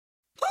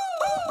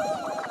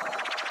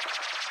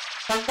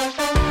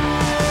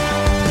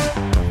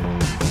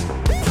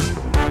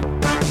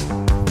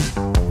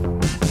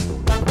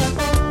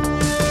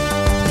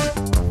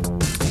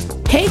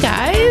Hey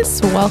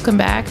guys, welcome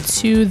back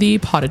to the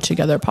Potted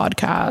Together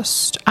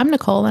podcast. I'm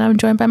Nicole and I'm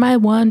joined by my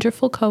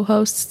wonderful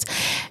co-hosts,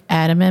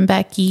 Adam and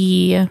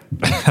Becky.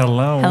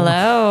 Hello.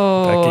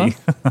 Hello. Becky.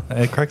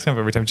 It cracks me up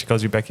every time she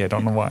calls you Becky. I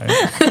don't know why.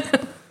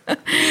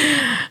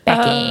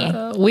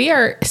 Becky. We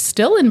are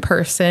still in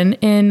person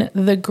in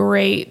the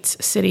great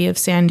city of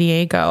San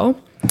Diego.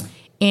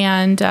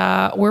 And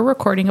we're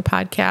recording a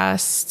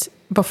podcast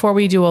before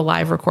we do a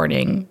live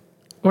recording.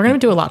 We're going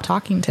to do a lot of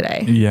talking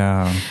today.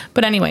 Yeah.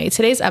 But anyway,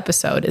 today's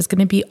episode is going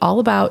to be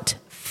all about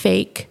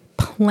fake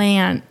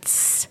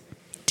plants.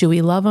 Do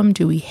we love them?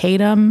 Do we hate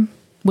them?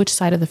 Which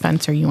side of the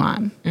fence are you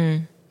on?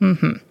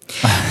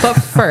 But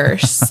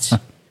first,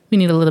 we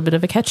need a little bit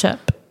of a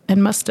ketchup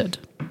and mustard.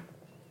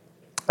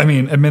 I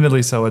mean,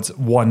 admittedly, so it's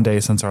one day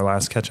since our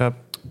last catch up.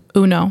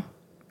 Uno.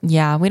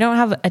 Yeah, we don't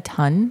have a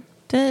ton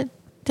to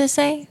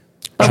say.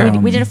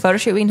 But we did a photo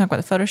shoot. We can talk about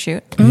the photo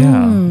shoot.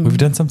 Yeah. We've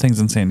done some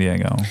things in San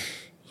Diego.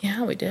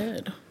 Yeah, we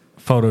did.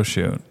 Photo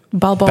shoot.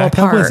 Balboa Becca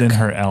Park. was in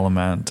her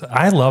element.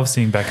 I love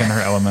seeing Becca in her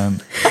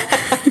element.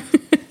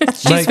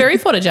 She's very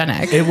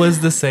photogenic. It was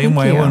the same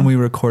way you. when we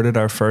recorded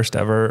our first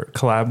ever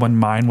collab, when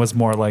mine was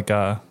more like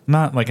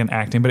not like an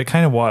acting, but it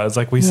kind of was.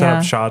 Like we set Yeah.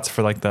 up shots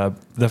for like the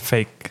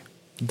fake,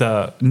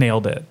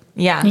 nailed it.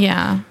 Yeah.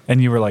 Yeah.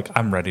 And you were like,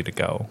 I'm ready to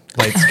go.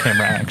 Lights,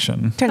 camera,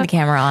 action. Turn the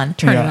camera on.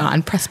 Turn it Yeah.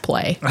 on. Press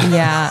play.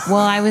 Yeah. Well,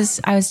 I was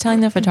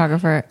telling the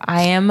photographer,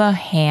 I am a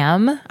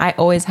ham. I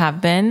always have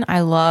been.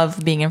 I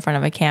love being in front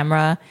of a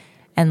camera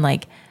and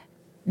like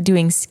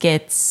doing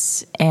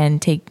skits and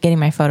getting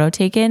my photo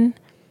taken.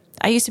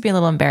 I used to be a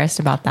little embarrassed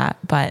about that,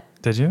 but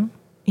Did you?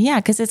 yeah,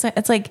 because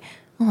it's like,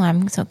 oh,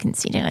 I'm so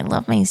conceited. I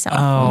love myself.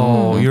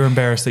 Oh, you're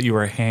embarrassed that you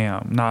were a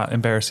ham, not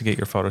embarrassed to get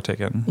your photo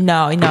taken.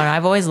 No,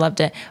 I've always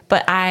loved it.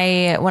 But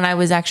when I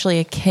was actually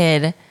a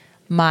kid,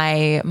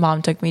 my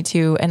mom took me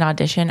to an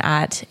audition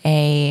at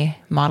a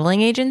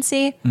modeling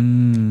agency.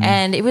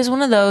 And it was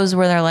one of those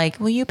where they're like,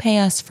 will you pay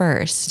us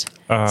first?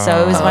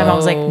 So it was, my mom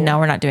was like, no,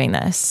 we're not doing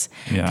this.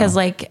 Yeah. Because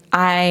like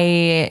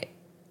I'm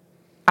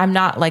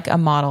not like a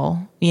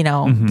model,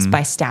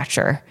 by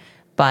stature,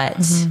 but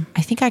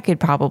I think I could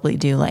probably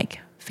do like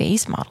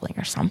face modeling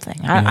or something.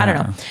 I don't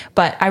know.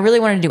 But I really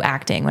wanted to do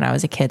acting when I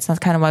was a kid. So that's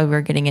kind of why we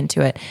were getting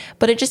into it.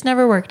 But it just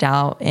never worked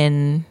out.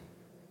 And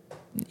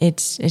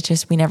it's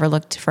just, we never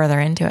looked further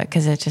into it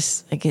because it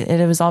just, like,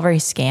 it was all very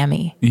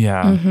scammy.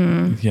 Yeah.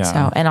 Yeah.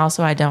 So, and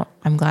also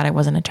I'm glad I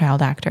wasn't a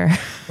child actor.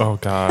 Oh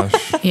gosh.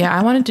 Yeah,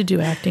 I wanted to do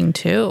acting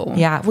too.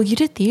 Yeah. Well, you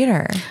did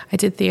theater. I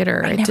did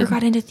theater. I never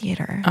got into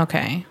theater.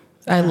 Okay.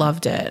 I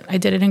loved it. I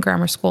did it in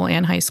grammar school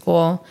and high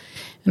school.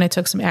 And I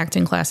took some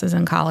acting classes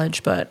in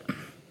college, but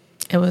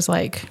it was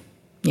like,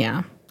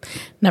 yeah,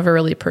 never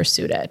really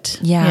pursued it.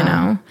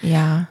 Yeah.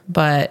 Yeah.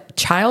 But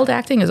child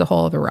acting is a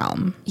whole other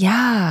realm.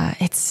 Yeah.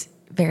 It's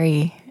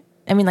very,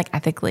 I mean, like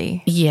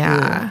ethically.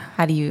 Yeah.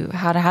 How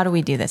do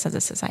we do this as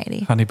a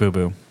society? Honey Boo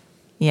Boo.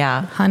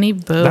 Yeah. Honey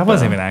Boo. That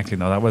wasn't even acting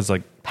though. That was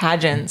like,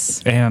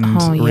 Pageants. and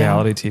Oh, yeah.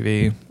 reality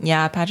TV.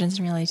 Yeah. Pageants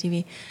and reality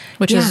TV.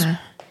 Which is Yeah.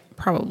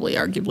 probably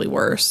arguably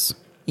worse.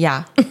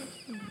 Yeah.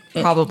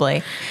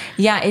 Probably.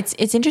 Yeah.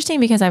 It's interesting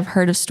because I've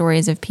heard of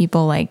stories of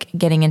people like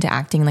getting into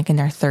acting like in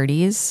their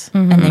 30s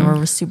and they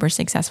were super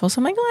successful. So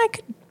I'm like, well, I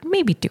could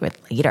maybe do it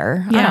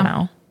later.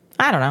 Yeah.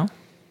 I don't know.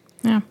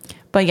 Yeah.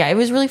 But yeah, it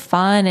was really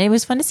fun. It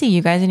was fun to see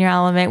you guys in your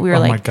element. We were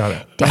Oh my like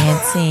God.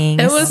 dancing.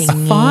 It was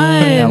singing.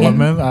 fun.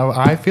 Element.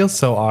 I feel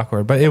so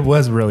awkward, but it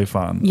was really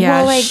fun. Yeah.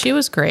 Well, like, she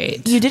was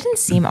great. You didn't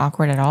seem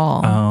awkward at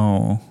all.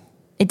 Oh,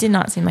 It did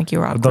not seem like you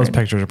were awkward. those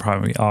pictures are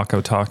probably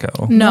Akko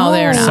Taco. No,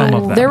 they're not. Some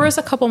of them. There was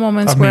a couple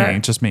moments Of where me,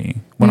 just me.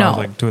 When I was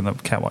No. like doing the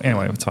catwalk.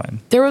 Anyway, it's fine.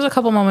 there was a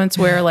couple moments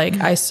where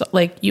like I saw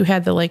like you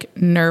had the like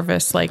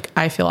nervous like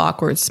I feel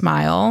awkward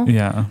smile.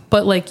 Yeah.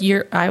 But like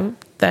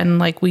then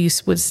like we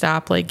would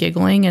stop like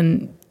giggling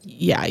and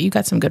yeah, you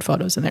got some good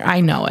photos in there. I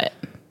know it.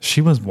 She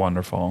was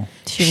wonderful.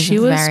 She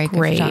a was very good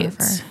great.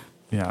 photographer.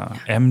 Yeah.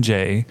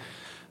 MJ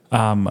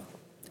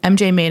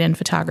MJ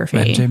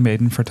Photography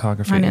Maiden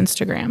Photography. on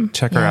Instagram.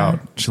 Check her out.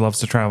 She loves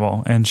to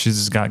travel and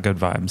she's got good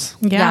vibes.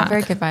 Yeah.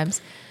 Very good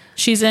vibes.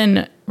 She's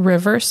in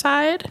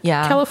Riverside,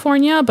 Yeah.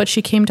 California, but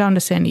she came down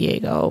to San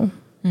Diego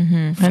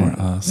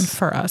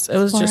For us. It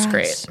was For just us.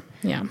 great.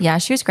 Yeah. Yeah,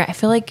 she was great. I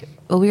feel like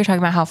we were talking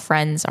about how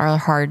friends are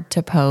hard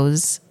to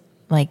pose.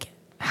 Like,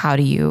 how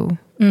do you,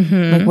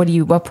 like,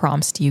 what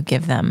prompts do you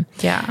give them?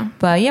 Yeah.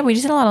 But yeah, we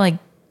just did a lot of like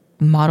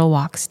model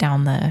walks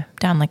down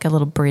like a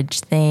little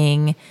bridge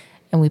thing.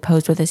 And we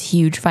posed with this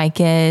huge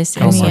ficus.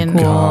 It was so mean,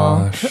 cool.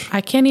 Gosh.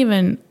 I can't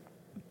even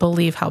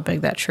believe how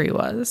big that tree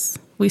was.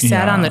 We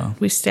sat on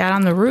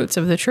the roots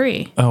of the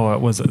tree. Oh,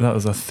 that was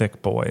a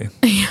thick boy.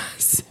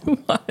 Yes, it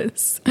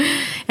was.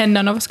 And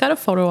none of us got a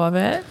photo of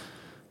it,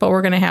 but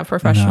we're going to have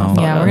professional No.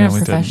 photos. Yeah, we're No, gonna we have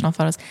didn't. professional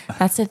photos.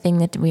 That's the thing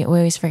that we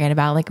always forget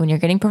about. Like when you're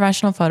getting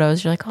professional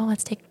photos, you're like, oh,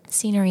 let's take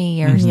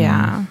scenery or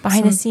Yeah.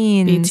 behind the Some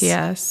scenes.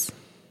 BTS.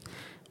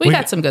 We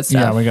got some good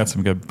stuff. Yeah, we got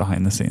some good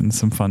behind the scenes,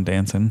 some fun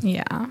dancing.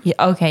 Yeah. Yeah,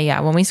 okay, yeah.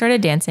 When we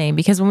started dancing,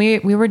 because when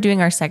we were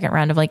doing our second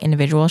round of like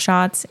individual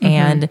shots,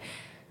 and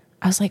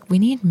I was like, we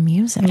need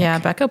music. Yeah,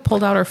 Becca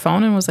pulled out her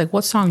phone and was like,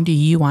 what song do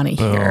you want to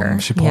hear? Boom.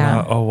 She pulled Yeah.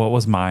 out, what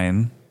was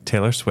mine?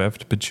 Taylor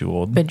Swift,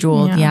 Bejeweled.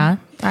 Bejeweled, yeah.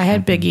 I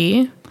had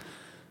Biggie,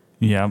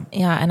 Yep.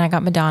 Yeah, and I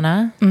got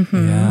Madonna,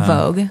 Yeah.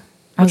 Vogue. I which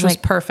was was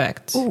like,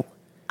 perfect.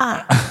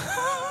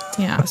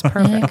 Yeah, it was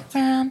perfect.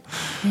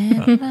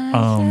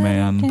 Oh,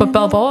 man. But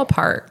Balboa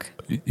Park,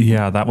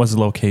 Yeah, that was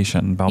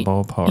location,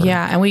 Balboa Park.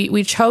 yeah, and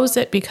we chose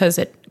it because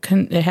it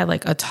had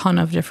like a ton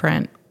of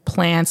different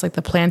plants. Like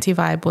the planty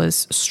vibe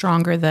was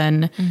stronger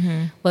than,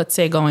 let's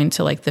say, going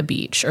to like the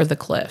beach or the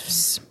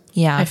cliffs.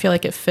 Yeah. I feel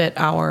like it fit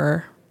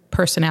our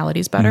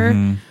personalities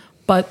better.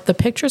 But the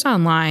pictures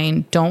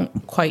online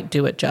don't quite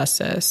do it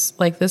justice.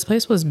 Like this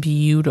place was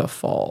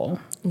beautiful.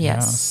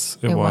 yes,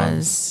 Yes, it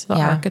was. The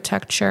Yeah.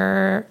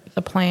 architecture,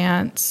 the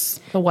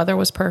plants, the weather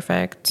was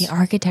perfect. The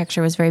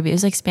architecture was very beautiful. It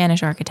was like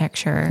Spanish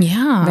architecture.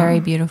 Yeah. Very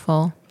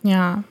beautiful.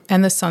 Yeah.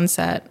 And the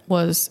sunset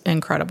was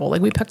incredible.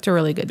 Like we picked a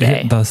really good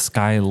day. The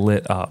sky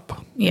lit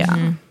up.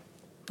 Yeah.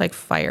 Like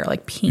fire,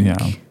 like pink Yeah.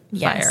 fire.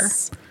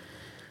 Yes.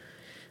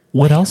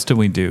 What else did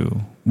we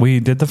do? We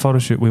did the photo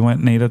shoot. We went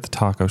and ate at the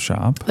taco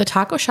shop. The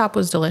taco shop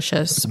was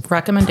delicious.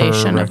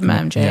 Recommendation of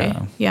MJ.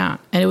 yeah. Yeah.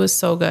 And it was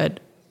so good.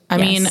 I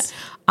mean, Yes.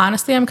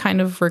 honestly, I'm kind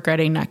of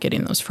regretting not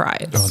getting those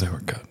fries. Oh, they were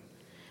good.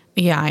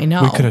 Yeah, I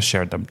know. We could have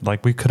shared them.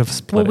 Like we could have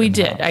split. Well, it we in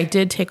did. half. I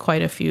did take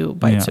quite a few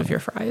bites Yeah. of your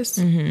fries.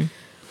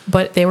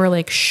 But they were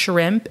like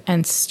shrimp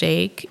and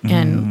steak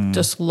and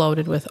just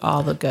loaded with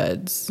all the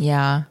goods.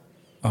 Yeah.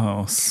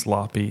 Oh,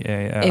 sloppy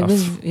AF.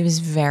 It was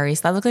very,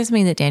 that looked like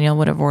something that Daniel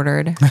would have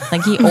ordered.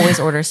 Like he always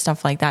orders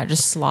stuff like that,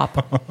 just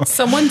slop.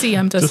 Someone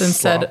DM'd us Just and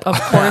said,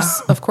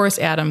 of course,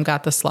 Adam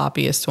got the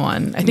sloppiest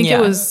one. I think Yeah.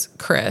 it was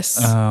Chris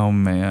Oh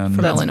man.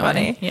 from That's Illinois.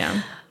 funny.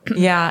 Yeah.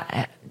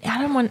 Yeah.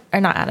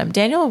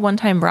 Daniel one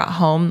time brought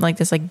home like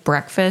this like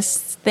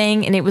breakfast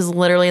thing, and it was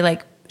literally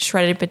like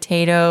shredded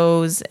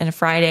potatoes and a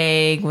fried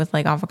egg with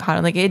like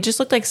avocado. Like it just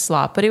looked like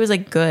slop, but it was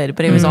like good,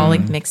 but it was all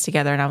like mixed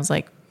together. And I was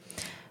like,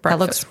 that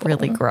looks Breakfast bowl.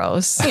 really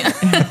gross.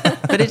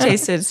 But it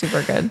tasted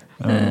super good.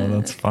 Oh,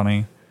 that's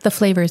funny. The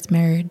flavors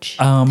merge.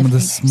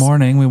 This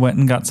morning we went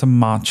and got some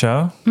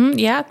matcha.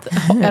 Yeah.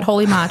 At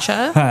Holy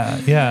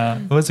Matcha. Yeah,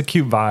 it was a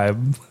cute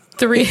vibe.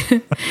 3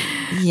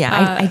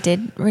 Yeah, I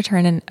did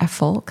return a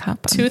full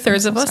cup.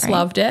 2/3 of us Sorry.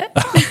 loved it.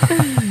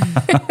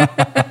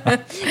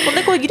 Well,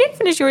 Nicole, you didn't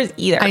finish yours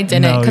either. I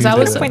didn't No, because you I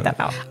was didn't. Point that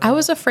out. I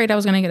was afraid I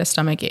was going to get a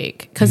stomach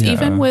ache because Yeah.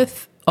 even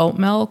with oat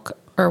milk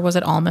or was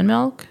it almond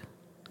milk?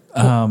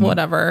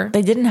 Whatever.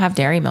 They didn't have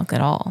dairy milk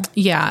at all.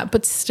 Yeah,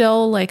 but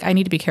still, like I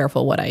need to be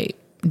careful what I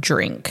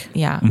drink.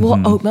 Yeah.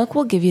 Well, oat milk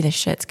will give you the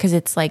shits because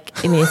it's like,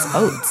 I mean, it's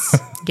oats.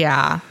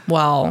 Yeah.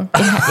 Well,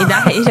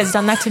 It has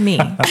done that to me.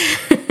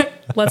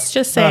 let's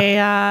just say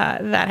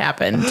that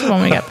happened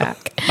when we got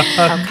back.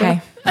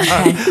 Okay.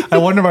 Okay. I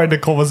wonder why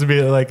Nicole was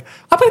being like,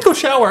 I'm gonna go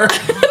shower.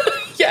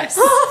 Yes.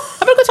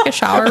 I'm gonna go take a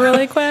shower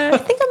really quick. I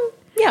think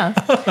yeah.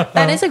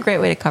 That is a great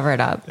way to cover it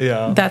up.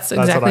 Yeah, That's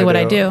exactly what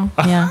I do.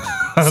 Yeah.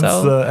 That's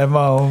So- the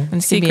MO. And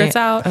it's gonna be Secrets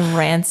out. A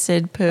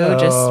rancid poo.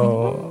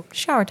 Just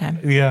shower time.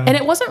 Yeah, And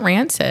it wasn't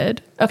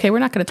rancid. Okay, we're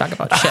not going to talk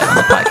about shit on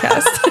the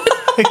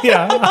podcast.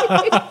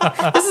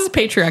 yeah. This is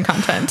Patreon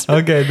content.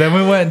 Okay, then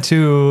we went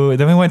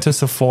to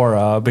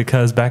Sephora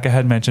because Becca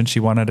had mentioned she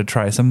wanted to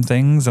try some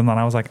things, and then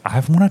I was like, I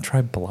want to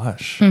try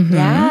blush.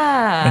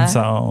 Yeah. And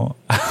so,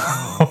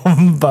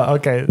 but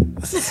okay.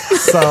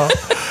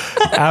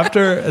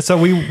 So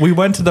we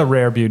went to the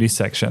Rare Beauty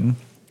section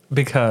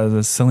because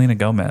it's Selena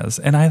Gomez.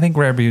 And I think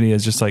Rare Beauty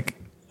is just like,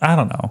 I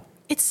don't know.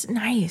 It's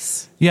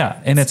nice. Yeah.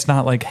 And it's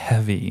not like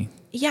heavy.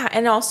 Yeah,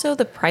 and also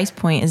the price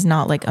point is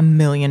not like $1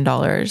 million,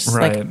 Right.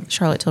 like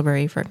Charlotte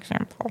Tilbury, for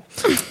example.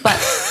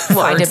 But well,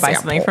 I did buy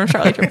something from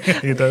Charlotte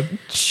Tilbury. You did?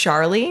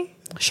 Charlie.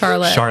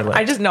 Charlotte. Charlotte.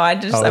 I'm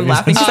Oh, I'm you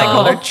laughing because said I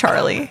called her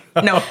Charlie.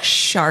 No,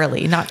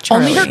 Charlie, not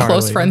Charlie. Only her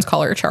close Charlie. friends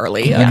call her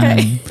Charlie.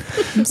 Okay.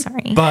 I'm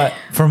sorry. But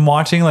from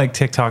watching like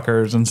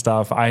TikTokers and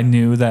stuff, I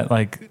knew that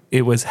like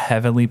it was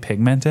heavily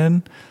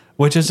pigmented,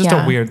 which is just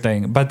Yeah. a weird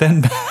thing. But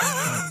then,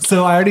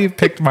 so I already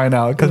picked mine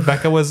out because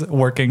Becca was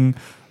working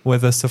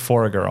with a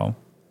Sephora girl.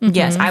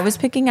 Yes, I was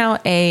picking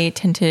out a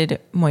tinted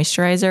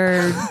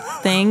moisturizer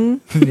thing,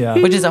 Yeah.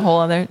 which is a whole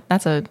other.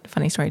 That's a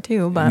funny story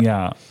too. But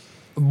Yeah.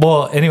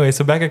 Well, anyway,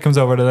 so Becca comes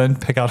over to then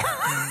pick out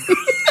her.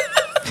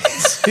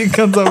 She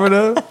comes over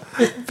to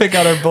pick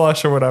out her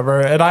blush or whatever.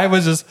 And I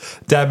was just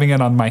dabbing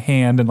it on my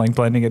hand and like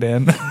blending it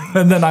in.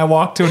 And then I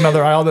walked to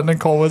another aisle that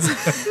Nicole was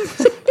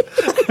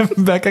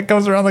in. Becca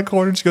comes around the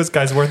corner and she goes,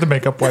 guys, where are the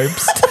makeup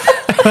wipes?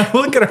 I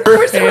look at her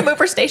where's the hand.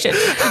 remover station?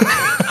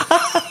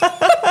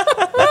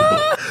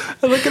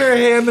 I look at her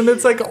hand and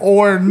it's like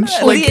orange.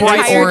 Like the bright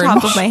entire orange.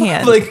 top of my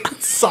hand. Like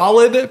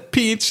solid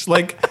peach.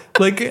 Like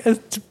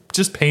it's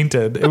just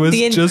painted. It was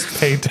The en- just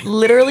painted.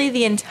 Literally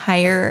the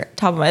entire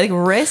top of my like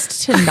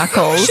wrist to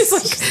knuckles.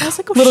 I was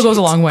like, oh, Little shit. goes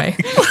a long way.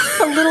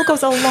 A little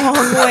goes a long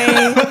way.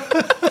 No,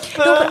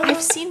 but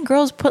I've seen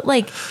girls put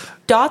like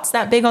dots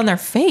that big on their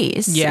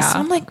face. Yeah. So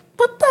I'm like,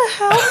 what the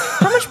hell?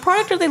 How much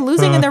product are they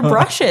losing in their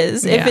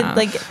brushes? If Yeah. it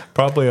like,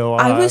 Probably a lot.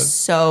 I was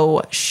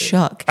so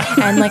shook.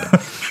 And like,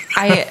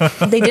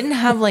 they didn't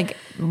have like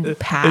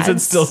pads. Is it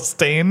still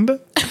stained?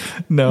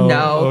 No.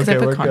 No, because I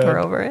put we're contour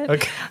good. over it.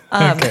 Okay.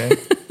 Okay.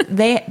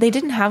 They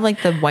didn't have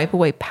like the wipe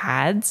away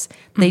pads.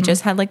 They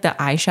just had like the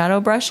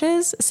eyeshadow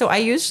brushes. So I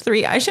used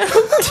 3 eyeshadow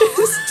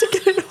brushes to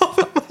get it off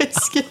of my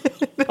skin.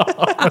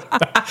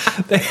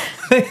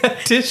 They had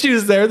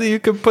tissues there that you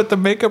could put the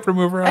makeup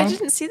remover on. I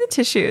didn't see the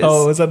tissues.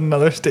 Oh, was that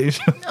another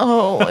station?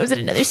 Oh, it was at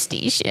another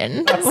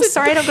station. I'm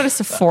sorry I don't go to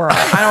Sephora.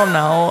 I don't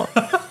know.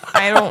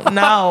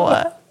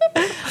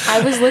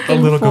 I was looking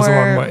A little for goes a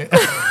long way.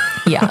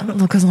 Yeah,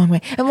 it goes a long way.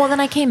 And well,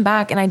 then I came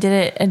back and I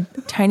did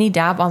a tiny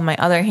dab on my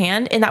other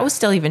hand, and that was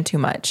still even too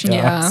much.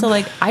 Yeah. So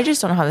like, I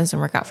just don't know how this would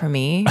work out for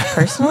me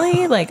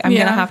personally. Like, I'm Yeah.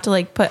 gonna have to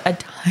like put a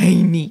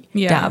tiny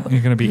Yeah. dab.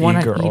 You're gonna be one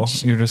on e-girl.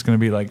 each. You're just gonna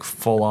be like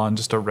full on,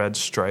 just a red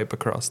stripe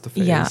across the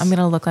face. Yeah, I'm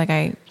gonna look like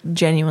I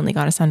genuinely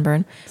got a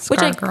sunburn,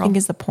 which I Scar girl. think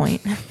is the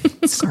point.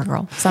 Scar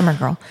girl, summer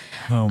girl.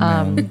 Oh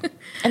man.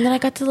 And then I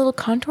got the little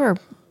contour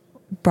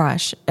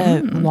brush,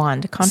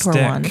 wand, contour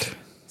Stick. wand,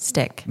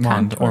 stick.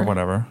 Wand contour. or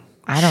whatever.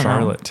 I don't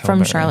know. From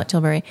Tilbury. Charlotte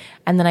Tilbury.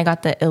 And then I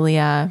got the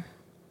Ilia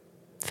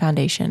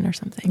foundation or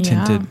something.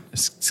 Yeah. Tinted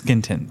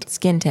skin tint.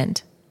 Skin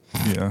tint.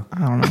 Yeah. I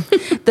don't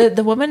know.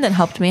 The woman that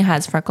helped me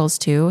has freckles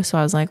too. So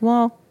I was like,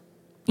 well,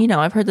 you know,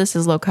 I've heard this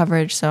is low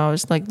coverage. So I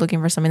was like looking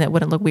for something that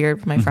wouldn't look weird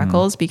with my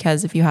freckles,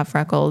 because if you have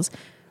freckles,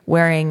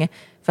 wearing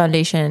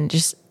foundation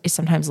just it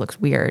sometimes looks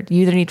weird.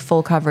 You either need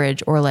full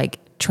coverage or like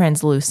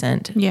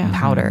translucent Yeah.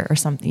 powder or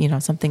something, you know,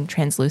 something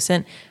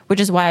translucent, which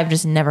is why I've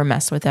just never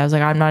messed with it. I was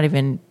like, I'm not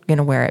even going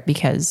to wear it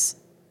because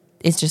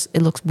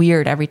it looks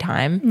weird every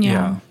time.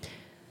 Yeah.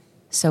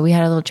 So we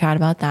had a little chat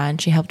about that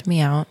and she helped me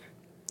out.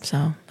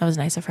 So that was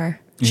nice of her.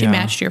 She Yeah.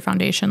 matched your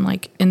foundation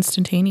like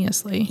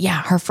instantaneously.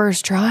 Yeah, her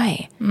first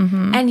try.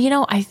 And you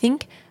know, I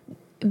think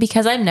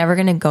because I'm never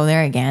going to go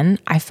there again,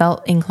 I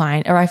felt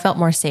inclined, or I felt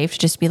more safe to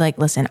just be like,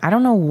 listen, I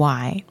don't know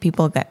why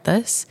people get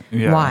this.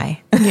 Yeah.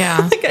 Why?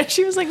 Yeah.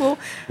 She was like, well,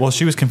 Well,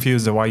 she was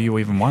confused at why you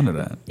even wanted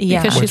it.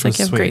 yeah. Because Which she's like, was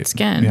you have great sweet.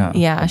 skin. Yeah.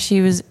 Yeah,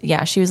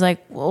 she was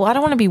like, well, I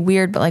don't want to be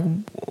weird, but like,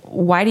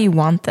 why do you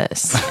want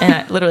this? And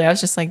I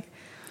was just like,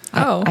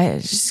 Oh. I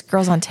just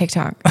girls on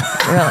TikTok,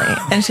 really.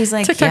 And she's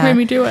like, TikTok yeah. made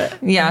me do it.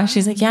 Yeah,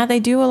 she's like, yeah,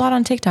 they do a lot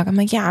on TikTok. I'm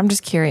like, yeah, I'm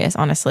just curious,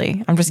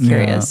 honestly. I'm just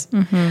curious.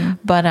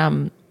 But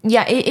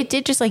yeah, it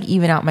did just like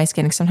even out my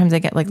skin. 'Cause sometimes I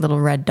get like little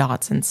red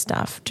dots and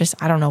stuff. Just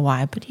I don't know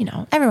why, but you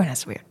know, everyone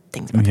has weird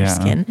things about their Yeah.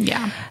 skin.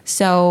 Yeah.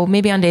 So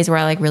maybe on days where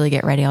I like really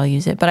get ready, I'll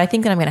use it. But I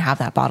think that I'm gonna have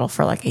that bottle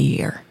for like a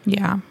year,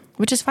 Yeah.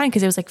 which is fine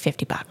because it was like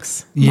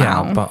 $50.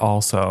 Yeah, Wow. but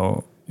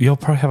also you'll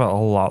probably have it a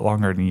lot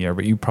longer than a year,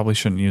 but you probably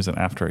shouldn't use it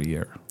after a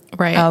year.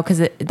 Right. Oh,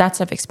 because that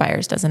stuff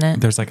expires, doesn't it?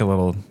 There's like a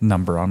little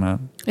number on it.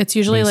 It's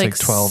usually It's like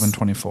 12 and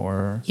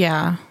 24.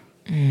 Yeah.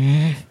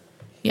 Yeah.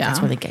 That's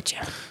where they get you.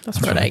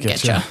 That's where where I they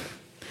get get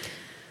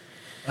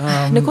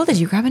you. Nicole, did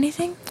you grab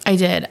anything? I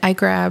did. I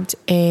grabbed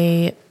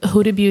a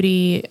Huda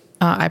Beauty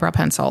eyebrow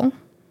pencil.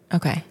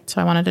 Okay.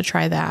 So I wanted to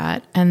try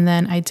that. And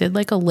then I did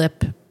like a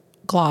lip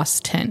gloss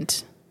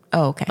tint,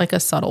 Oh, okay. like a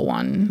subtle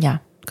one. Yeah.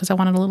 Because I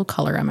wanted a little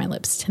color on my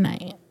lips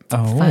tonight.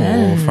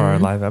 Oh, for our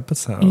live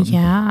episode.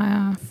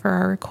 Yeah. For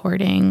our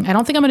recording. I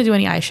don't think I'm going to do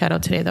any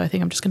eyeshadow today, though. I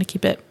think I'm just going to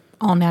keep it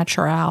all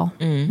natural.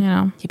 You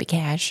know, Keep it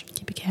cash.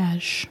 keep it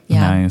cash. Yeah.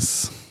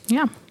 Nice.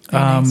 Yeah.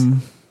 Very nice.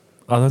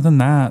 Other than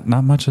that,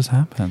 not much has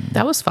happened.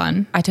 That was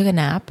fun. I took a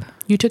nap.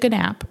 You took a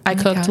nap. I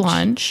the cooked couch.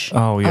 lunch.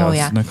 Oh, yes. Oh,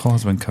 yeah. Nicole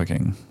has been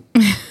cooking.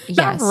 Yes.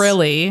 Not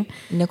really.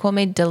 Nicole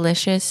made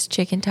delicious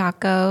chicken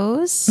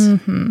tacos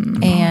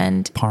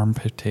and Parm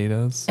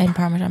potatoes.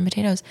 Parmesan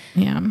potatoes.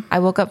 Yeah. I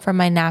woke up from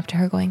my nap to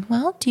her going,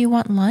 well, do you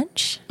want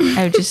lunch?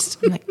 I would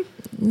just, I'm like,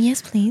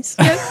 yes, please.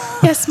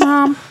 Yes,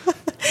 Mom.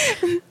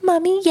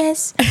 Mommy,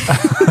 yes.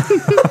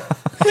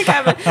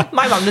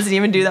 My mom doesn't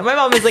even do that. My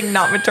mom is like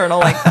not maternal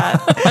like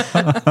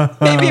that.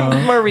 Maybe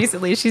more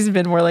recently she's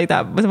been more like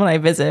that when I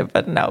visit.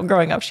 But no,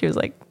 growing up, she was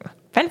like,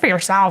 fend for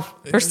yourself.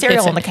 There's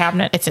cereal in the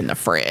cabinet. It's in the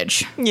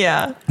fridge.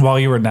 Yeah. While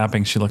you were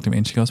napping, she looked at me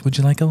and she goes, would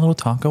you like a little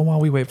taco while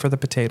we wait for the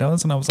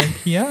potatoes? And I was like,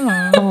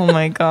 yeah, Oh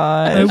my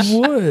gosh. I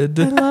would.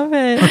 Love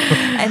it.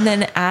 And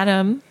then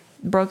Adam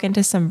broke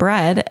into some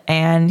bread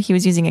and he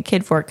was using a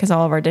kid fork because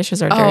all of our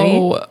dishes are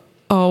dirty.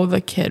 Oh,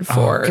 the kid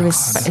fork. It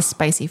was a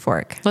spicy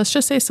fork. Let's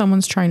just say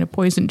someone's trying to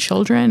poison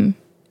children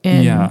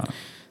in Yeah.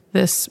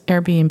 this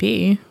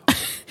Airbnb.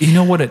 You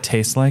know what it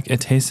tastes like?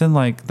 It tasted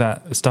like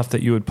that stuff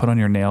that you would put on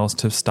your nails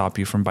to stop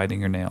you from biting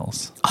your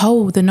nails.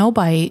 Oh, the no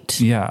bite.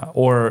 Yeah.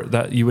 Or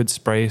that you would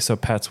spray so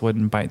pets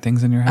wouldn't bite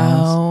things in your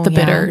house. The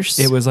yeah. bitters.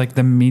 It was like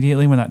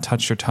immediately when that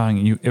touched your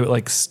tongue, it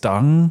like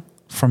stung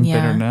from Yeah.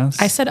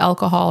 bitterness. I said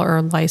alcohol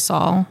or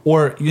Lysol.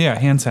 Or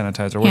hand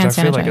sanitizer, which Hand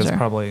I feel like is sanitizer.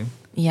 probably.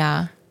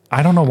 Yeah.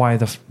 I don't know why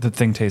the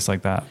thing tastes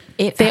like that.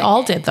 It, They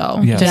all did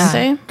though, Yes. didn't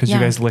they? Because Yeah.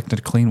 you guys licked a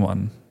clean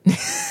one.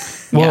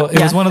 Well, Yeah.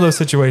 it was one of those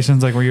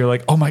situations like where you're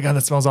like, oh my God,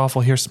 that smells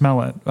awful. Here,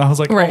 smell it. I was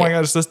like, Right. oh my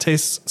gosh, this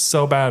tastes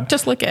so bad.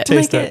 Just lick it.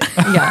 Taste it.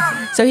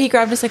 Yeah. So he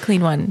grabbed us a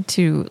clean one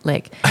to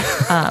lick.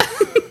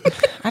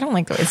 I don't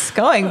like the way it's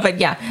going, but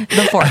yeah,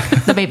 the fork,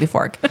 the baby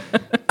fork.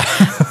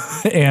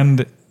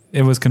 And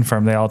it was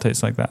confirmed they all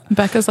taste like that.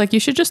 Becca's like, you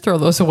should just throw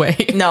those away.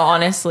 No,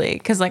 honestly,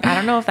 because like I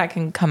don't know if that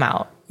can come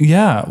out.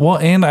 Yeah. Well,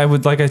 and I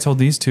would, like I told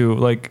these two,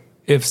 like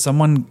if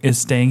someone is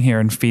staying here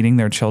and feeding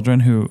their children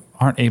who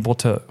aren't able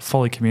to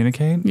fully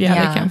communicate, Yeah,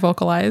 Yeah. they can't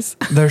vocalize.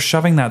 they're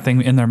shoving that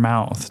thing in their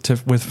mouth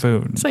with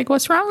food. It's like,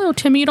 what's wrong, little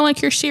Timmy? You don't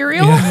like your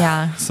cereal?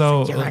 Yeah.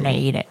 So You're gonna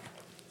eat it.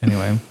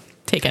 anyway,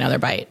 Take another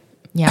bite.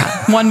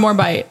 Yeah. One more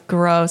bite.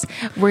 Gross.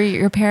 Were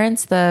your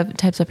parents the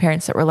types of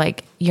parents that were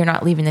like, you're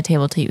not leaving the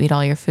table till you eat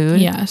all your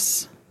food?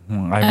 Yes.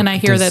 And I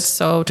hear that's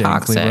so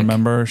distinctly toxic.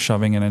 remember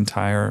shoving an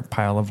entire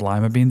pile of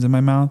lima beans in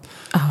my mouth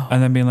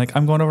and then being like,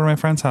 I'm going over to my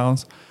friend's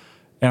house.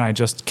 And I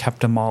just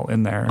kept them all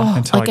in there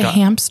until Like I a got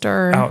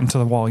hamster. out into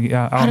the wall.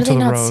 Yeah, out How do into they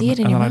the not road. see it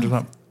in and your then I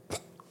mouth?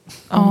 just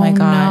went, Oh my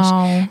gosh.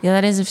 no. Yeah,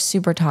 that is a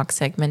super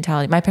toxic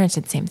mentality. My parents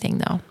did the same thing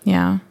though.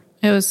 Yeah.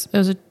 It was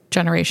a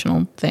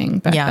generational thing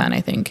back Yeah. then, I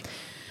think.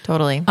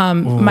 Totally.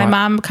 My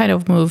mom kind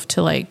of moved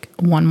to like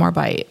one more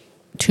bite,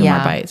 two Yeah.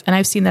 more bites. And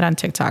I've seen that on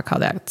TikTok how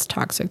that's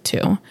toxic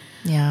too.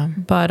 yeah.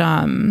 But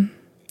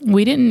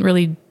we didn't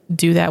really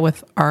do that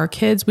with our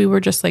kids. We were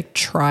just like,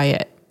 try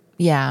it.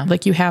 Yeah.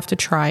 Like you have to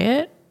try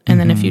it. And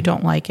then if you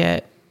don't like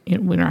it,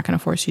 we're not going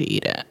to force you to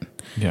eat it.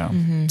 yeah.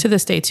 To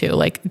this day too.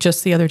 Like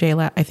just the other day,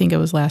 I think it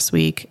was last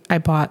week, I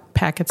bought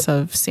packets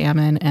of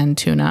salmon and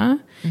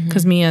tuna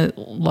because Mia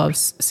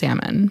loves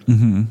salmon.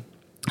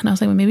 And I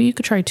was like, well, maybe you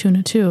could try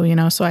tuna too,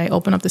 So I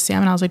opened up the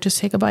salmon. I was like, just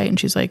take a bite. And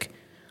she's like,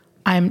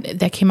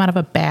 that came out of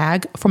a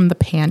bag from the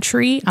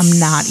pantry. I'm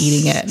not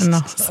eating it. And I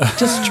was like,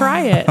 just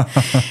try it.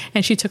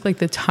 And she took like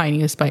the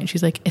tiniest bite and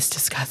she's like, it's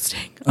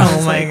disgusting. I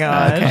was like,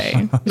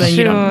 okay. Then you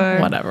Sure.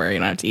 don't, whatever. You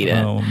don't have to eat it.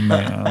 Oh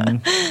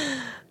man.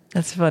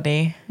 That's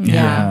funny.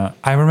 Yeah.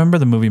 I remember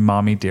the movie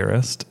Mommy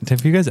Dearest.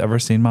 Have you guys ever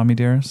seen Mommy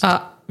Dearest?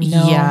 No.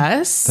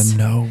 Yes. The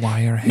no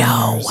wire hangers.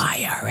 No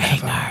wire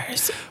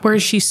hangers. Where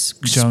she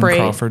Joan sprayed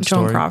Crawford Joan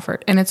story.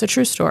 Crawford. And it's a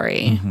true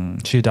story.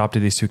 She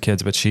adopted these two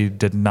kids, but she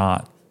did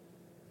not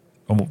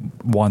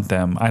want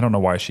them. I don't know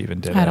why she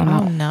even did I it. don't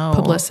know. Oh, no.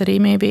 Publicity,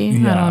 maybe.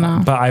 I don't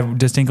know. But I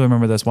distinctly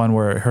remember this one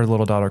where her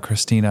little daughter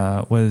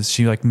Christina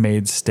she like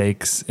made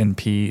steak and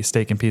peas,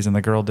 and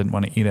the girl didn't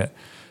want to eat it.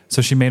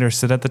 So she made her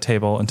sit at the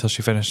table until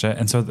she finished it.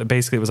 And so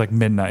basically it was like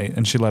midnight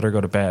and she let her go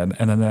to bed.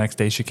 And then the next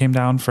day she came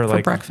down for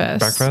like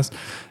breakfast.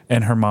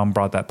 And her mom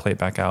brought that plate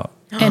back out.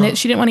 And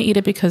she didn't want to eat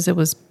it because it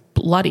was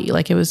bloody.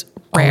 Like it was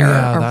rare,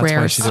 yeah, a that's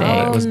rare why she didn't want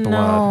it. steak. It was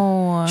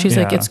blood. She's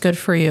like, Yeah. it's good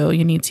for you.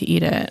 You need to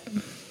eat it.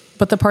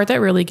 But the part that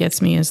really gets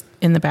me is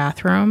in the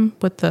bathroom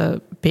with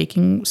the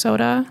baking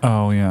soda.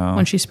 Oh yeah.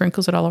 When she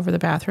sprinkles it all over the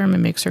bathroom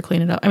and makes her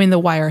clean it up. I mean, the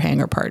wire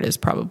hanger part is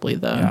probably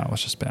yeah, it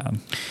was just bad.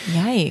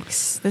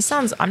 Yikes. This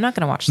sounds, I'm not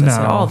going to watch this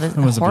at No, all. This it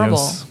was horrible,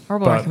 abuse,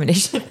 horrible but-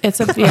 recommendation. it's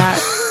a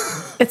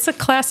it's a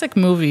classic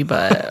movie,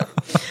 but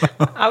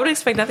I would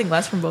expect nothing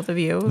less from both of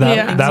you.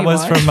 That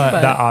was from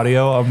that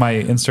audio of my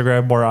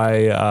Instagram where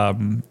I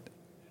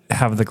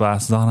have the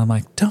glasses on. I'm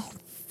like, don't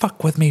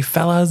fuck with me,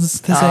 fellas.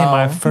 This ain't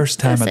my first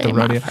time This at the ain't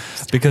my rodeo.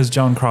 first Because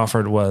Joan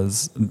Crawford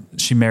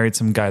she married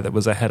some guy that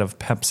was a head of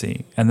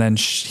Pepsi, and then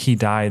he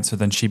died. So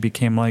then she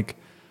became like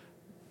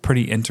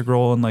pretty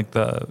integral in like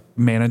the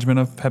management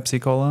of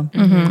Pepsi Cola,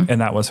 and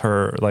that was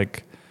her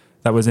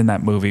that was in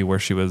that movie where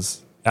she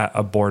was at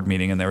a board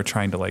meeting and they were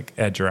trying to like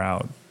edge her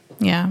out.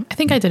 yeah, I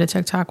think I did a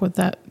TikTok with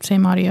that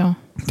same audio.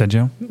 Did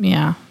you?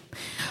 Yeah.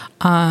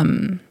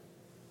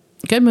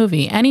 Good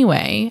movie.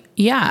 Anyway,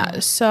 yeah.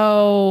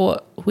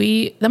 So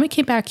then we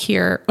came back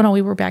here. Oh no,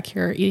 we were back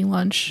here eating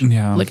lunch,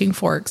 Yeah. licking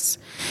forks.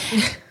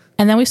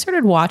 And then we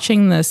started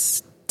watching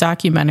this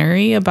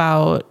documentary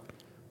about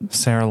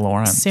Sarah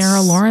Lawrence.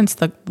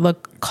 the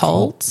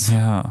cult.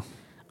 Yeah.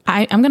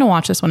 I'm going to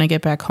watch this when I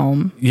get back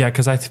home. Yeah,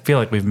 because I feel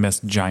like we've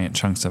missed giant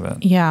chunks of it.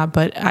 Yeah,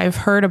 but I've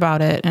heard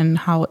about it and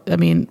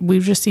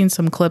we've just seen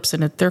some clips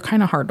and they're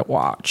kind of hard to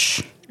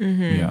watch.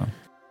 Yeah.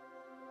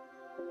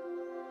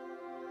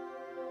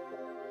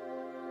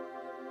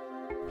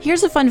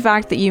 Here's a fun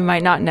fact that you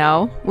might not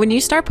know. When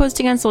you start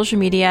posting on social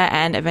media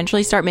and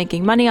eventually start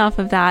making money off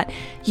of that,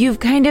 you've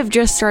kind of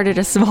just started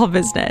a small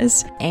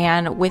business.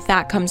 And with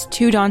that comes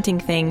two daunting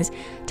things: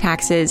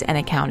 taxes and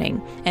accounting.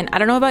 And I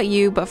don't know about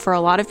you, but for a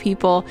lot of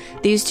people,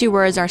 these two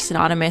words are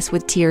synonymous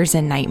with tears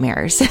and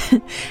nightmares.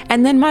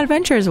 And then Mod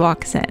Ventures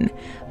walks in.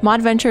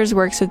 Mod Ventures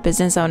works with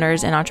business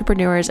owners and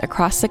entrepreneurs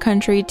across the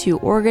country to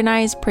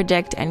organize,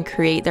 predict, and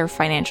create their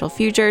financial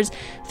futures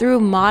through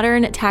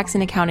modern tax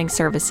and accounting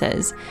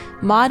services.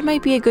 Mod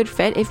might be a good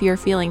fit if you're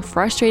feeling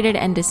frustrated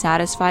and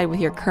dissatisfied with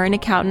your current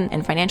accountant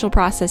and financial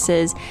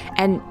processes,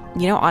 and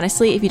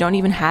honestly, if you don't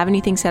even have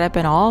anything set up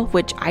at all,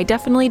 which I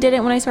definitely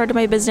didn't when I started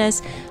my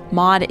business,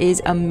 Mod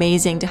is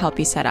amazing to help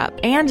you set up.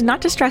 And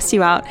not to stress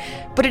you out,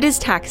 but it is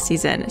tax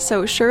season,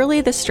 so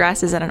surely the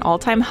stress is at an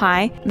all-time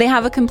high. They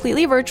have a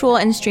completely virtual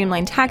and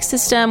streamlined tax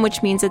system,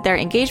 which means that their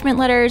engagement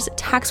letters,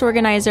 tax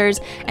organizers,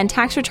 and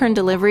tax return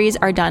deliveries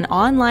are done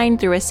online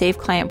through a safe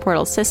client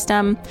portal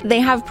system. They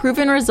have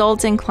proven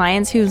results in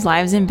clients whose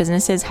lives and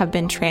businesses have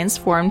been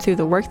transformed through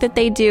the work that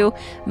they do,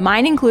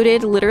 mine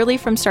included, literally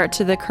from start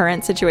to the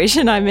current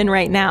situation I'm in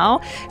right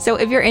now. So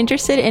if you're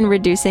interested in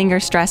reducing your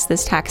stress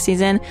this tax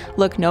season,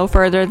 look no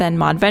further than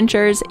Mod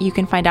Ventures. You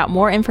can find out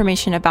more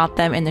information about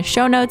them in the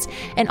show notes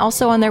and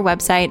also on their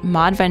website,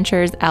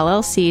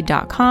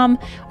 modventuresllc.com,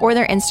 or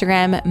their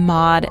Instagram,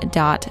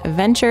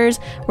 mod.ventures,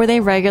 where they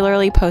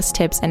regularly post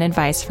tips and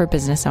advice for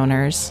business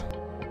owners.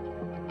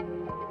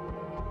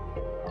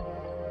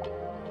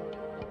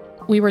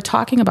 We were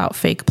talking about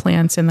fake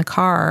plants in the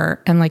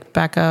car, and like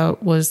Becca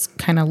was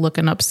kind of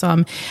looking up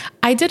some.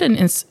 I did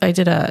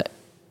a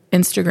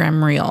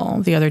Instagram reel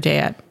the other day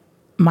at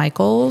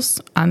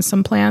Michael's on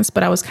some plants,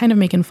 but I was kind of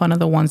making fun of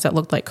the ones that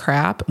looked like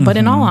crap. But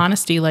in all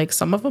honesty, like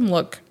some of them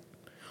look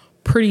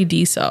pretty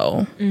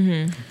deso.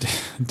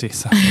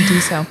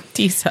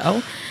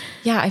 Deso.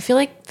 Yeah, I feel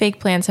like fake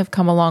plants have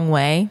come a long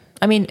way.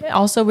 I mean,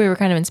 also we were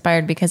kind of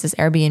inspired because this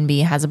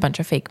Airbnb has a bunch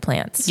of fake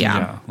plants.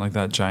 Yeah. Like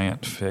that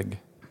giant fig.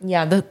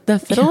 Yeah, the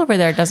fiddle over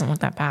there doesn't look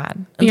that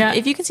bad. Yeah.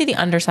 If you can see the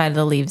underside of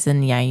the leaves,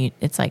 then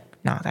it's like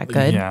not that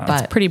good. Yeah.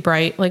 But Pretty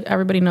bright. Like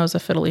everybody knows a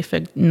fiddly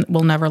fig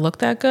will never look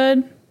that good.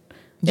 It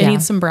Yeah.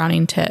 needs some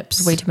browning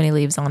tips. way too many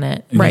leaves on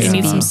it. Right. Yeah.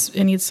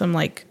 It needs some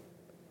like,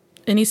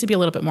 it needs to be a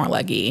little bit more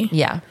leggy.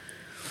 Yeah.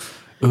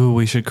 Ooh,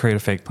 we should create a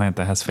fake plant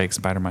that has fake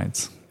spider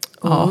mites.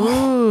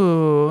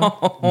 Ooh.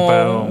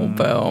 Boom.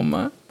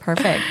 Boom.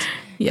 Perfect.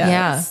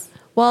 Yes. Yeah.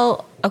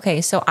 Well,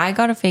 okay. So I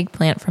got a fake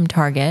plant from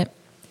Target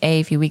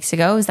a few weeks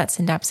ago. Is that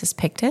Synapsis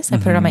pictus? I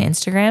put it on my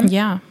Instagram.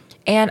 Yeah.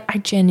 And I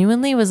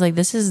genuinely was like,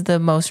 this is the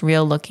most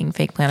real looking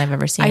fake plant I've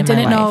ever seen I in my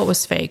didn't know life. it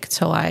was fake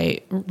till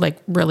I like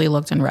really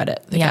looked and read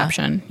it. The Yeah.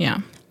 caption. Yeah.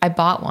 I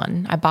bought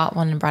one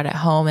and brought it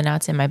home, and now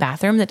it's in my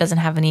bathroom that doesn't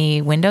have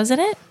any windows in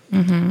it.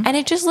 Mm-hmm. And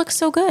it just looks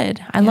so good.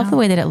 I love the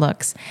way that it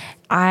looks.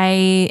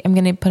 I am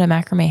going to put a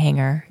macrame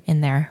hanger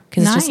in there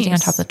because it's just sitting on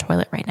top of the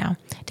toilet right now.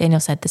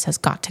 Daniel said, this has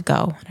got to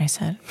go. And I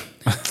said,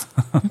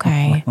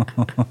 okay.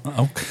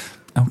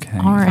 Okay.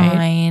 All right.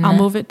 Fine. I'll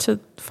move it to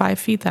 5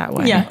 feet that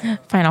way. Yeah.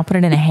 Fine. I'll put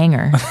it in a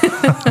hanger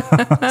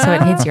so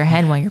it hits your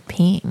head while you're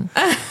peeing.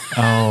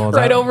 Oh,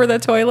 Right over the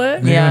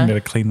toilet. Maybe Yeah. I'm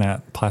going to clean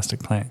that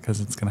plastic plant because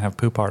it's going to have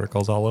poop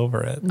particles all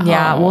over it.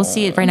 Yeah. We'll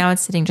see it. Right now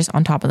it's sitting just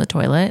on top of the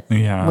toilet.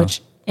 Yeah.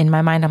 Which in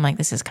my mind, I'm like,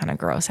 this is kind of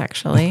gross,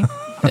 actually.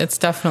 It's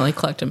definitely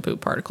collecting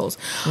poop particles.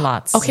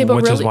 Lots. Okay, but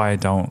Which is really, why I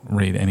don't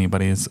read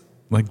anybody's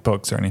like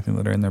books or anything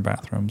that are in their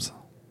bathrooms.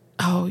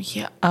 oh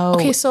yeah. Oh,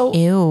 Okay, so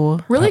ew.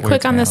 really That quick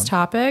weirds on me this out.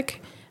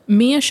 topic,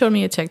 Mia showed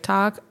me a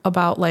TikTok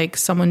about like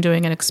someone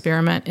doing an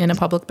experiment in a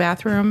public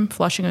bathroom,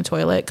 flushing a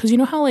toilet. Because you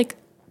know how like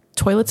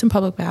toilets in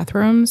public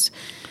bathrooms,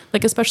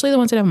 like especially the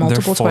ones that have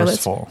multiple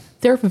toilets, forceful.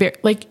 they're very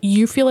like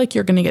you feel like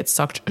you're gonna get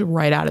sucked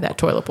right out of that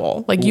toilet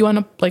bowl. Like you end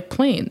up like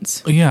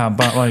planes. Yeah,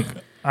 but like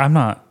I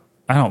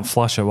don't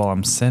flush it while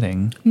I'm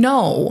sitting.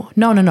 No.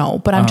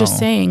 But I'm just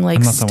saying, like,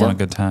 unless I still,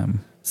 want a good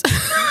time.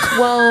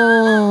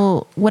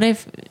 Well, what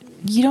if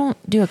you don't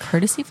do a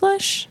courtesy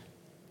flush?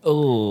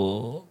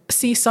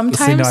 see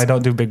sometimes See, no, I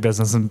don't do big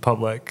business in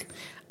public.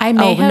 I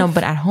may have, No,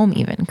 but at home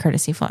even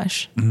courtesy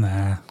flush.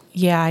 Nah.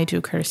 yeah, I do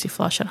courtesy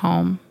flush at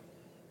home,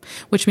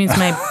 which means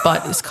my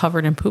butt is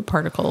covered in poop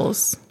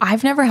particles.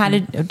 I've never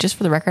had to, just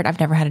for the record, I've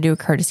never had to do a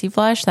courtesy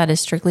flush. That is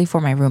strictly for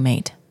my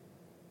roommate.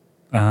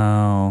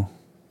 Oh.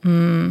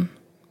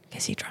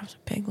 Because he drops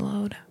a big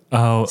load.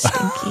 Oh.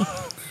 Stinky.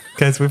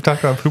 Guys, we've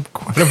talked about poop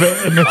quite a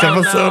bit in this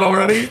episode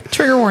already.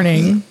 Trigger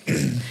warning.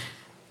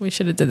 We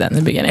should have did that in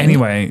the beginning.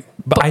 Anyway,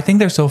 but I think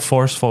they're so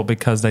forceful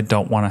because they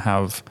don't want to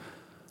have.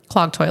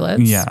 Clogged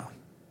toilets. Yeah.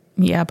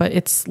 Yeah, but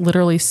it's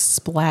literally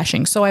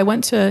splashing. So I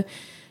went to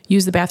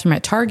use the bathroom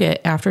at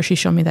Target after she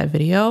showed me that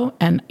video.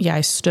 And yeah,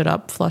 I stood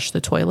up, flushed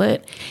the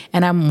toilet,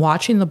 and I'm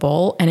watching the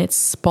bowl and it's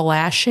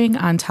splashing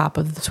on top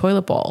of the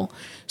toilet bowl.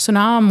 So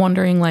now I'm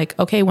wondering, like,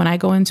 okay, when I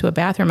go into a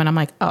bathroom and I'm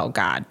like, oh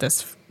God,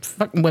 this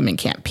fucking women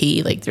can't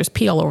pee. Like there's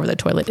pee all over the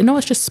toilet. And no,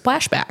 it's just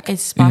splashback.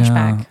 It's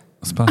splashback.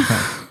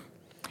 Splashback.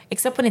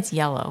 Except when it's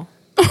yellow.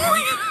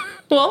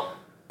 well,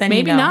 Then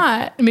maybe you know.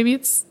 not. Maybe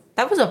it's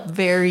That was a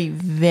very,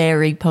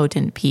 very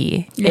potent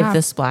pee Yeah. if the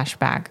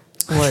splashback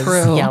was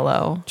True.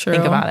 yello. true.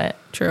 Think about it.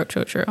 True.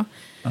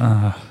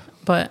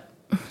 But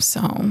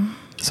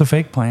so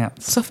fake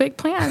plants. fake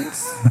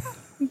plants.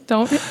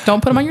 Don't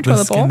put them on your The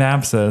toilet bowl.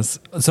 synapses.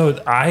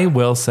 So I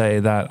will say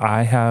that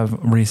I have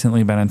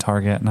recently been in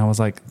Target and I was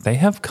like, they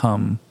have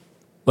come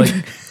like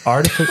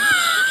artificial.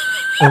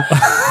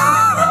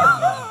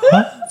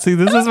 See,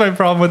 this is my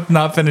problem with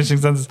not finishing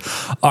sentences.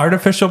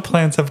 Artificial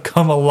plants have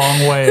come a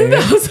long way.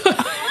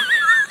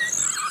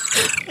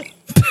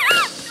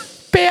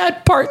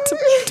 Bad part to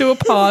do a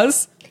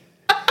pause.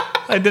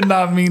 I did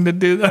not mean to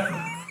do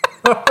that.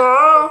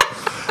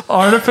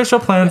 Artificial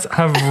plants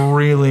have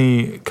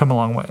really come a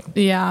long way.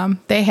 Yeah,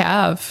 they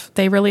have.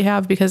 They really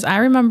have, because I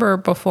remember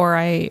before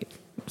I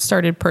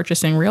started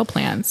purchasing real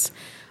plants,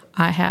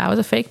 I was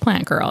a fake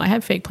plant girl. I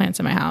had fake plants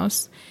in my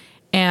house,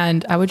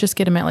 and I would just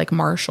get them at like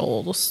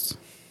Marshall's,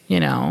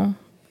 and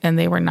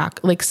they were not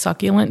like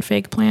succulent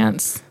fake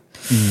plants.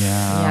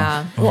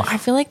 Yeah. Well, I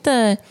feel like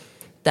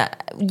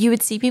you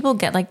would see people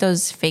get like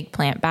those fake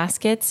plant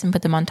baskets and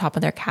put them on top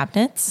of their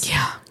cabinets.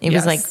 Yeah. It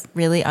was like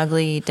really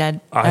ugly,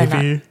 dead.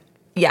 Ivy.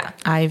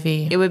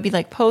 Ivy. It would be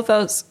like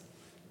pothos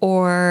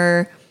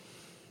or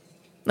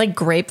like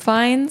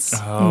grapevines.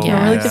 Oh, You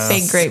know, like the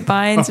fake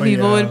grapevines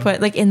people would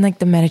put like in like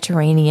the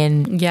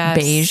Mediterranean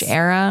beige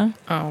era.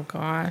 Oh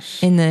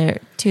gosh. In the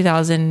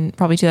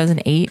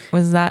 2008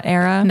 was that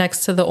era.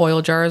 Next to the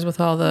oil jars with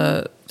all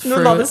the fruit,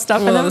 With all the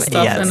stuff in all them. the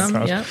stuff Yes. in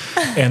them. Yep.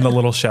 And the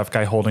little chef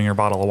guy holding your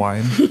bottle of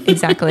wine.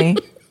 Exactly.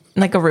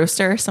 Like a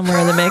rooster somewhere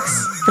in the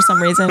mix for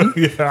some reason.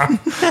 Yeah.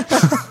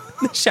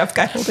 The chef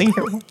guy holding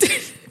your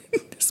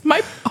Is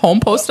my home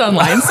posted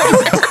online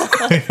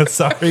somewhere?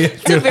 Sorry.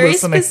 It's a very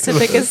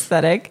specific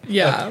aesthetic.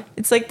 Yeah.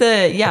 It's like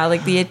the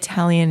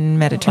Italian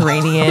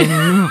Mediterranean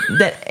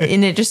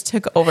and it just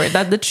took over.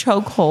 That the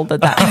chokehold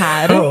that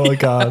had. Oh my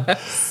God.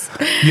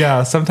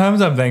 Yeah,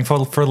 sometimes I'm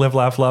thankful for Live,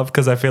 Laugh, Love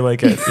because I feel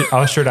like it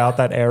ushered out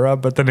that era.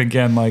 But then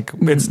again, like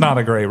it's not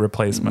a great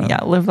replacement.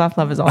 Yeah, Live, Laugh,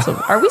 Love is also.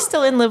 Are we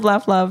still in Live,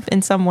 Laugh, Love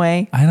in some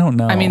way? I don't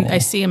know. I mean, I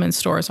see them in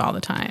stores all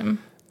the time.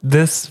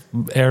 This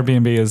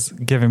Airbnb is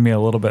giving me a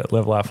little bit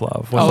Live, Laugh,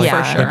 Love. With Oh, like,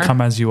 for sure. the come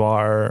as you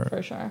are.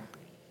 For sure.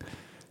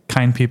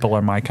 Kind people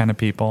are my kind of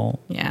people.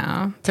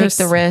 Yeah. Take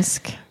the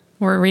risk.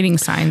 We're reading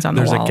signs on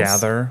the There's walls. a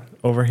gather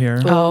over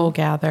here. Oh,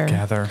 gather.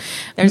 Gather.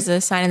 There's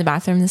a sign in the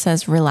bathroom that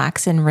says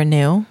 "Relax and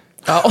Renew"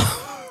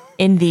 Oh,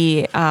 in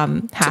the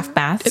half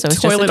bath. So it's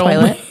just a toilet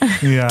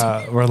toilet.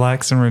 Yeah,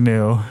 relax and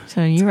renew.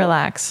 So you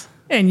relax.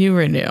 and you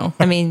renew.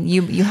 I mean,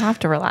 you have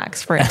to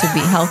relax for it to be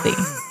healthy.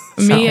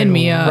 Me and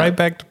Mia. Right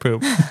back to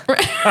poop.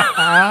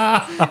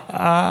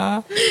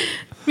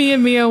 Me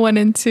and Mia went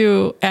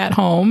into at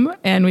home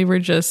and we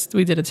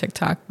did a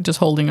TikTok just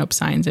holding up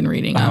signs and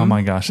reading them. Oh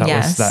my gosh,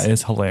 Yes. that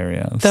is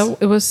hilarious.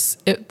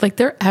 Like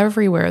they're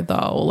everywhere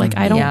though. Like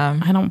I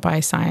don't buy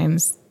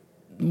signs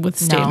with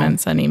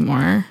statements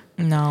anymore.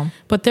 No.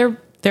 But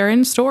they're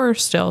in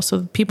stores still,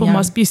 so people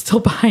must be still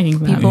buying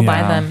them. People buy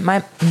Yeah. them.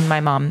 My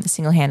mom is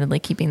single-handedly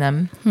keeping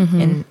them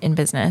in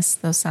business,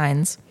 those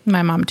signs.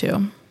 My mom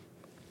too.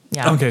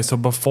 Yeah. Okay, so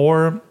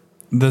before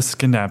the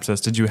Scindapsus,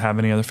 did you have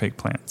any other fake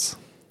plants?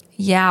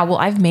 Yeah, well,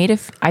 I've made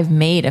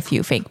a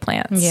few fake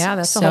plants. Yeah,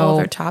 that's a whole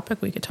other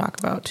topic we could talk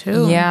about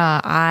too. Yeah,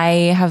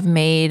 I have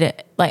made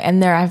I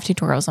have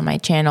tutorials on my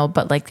channel,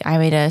 but like I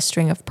made a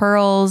string of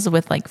pearls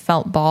with like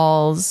felt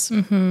balls.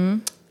 Mm-hmm.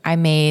 I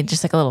made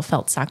just like a little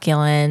felt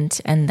succulent,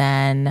 and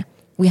then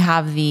we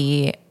have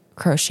the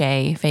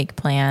crochet fake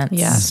plants.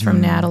 Yes,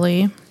 from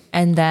Natalie.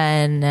 And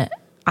then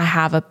I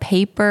have a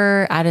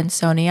paper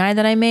Adansonii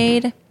that I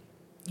made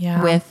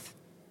Yeah. with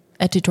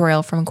a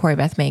tutorial from Corey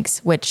Beth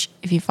Makes, which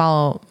if you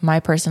follow my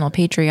personal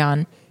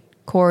Patreon,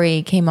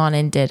 Corey came on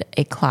and did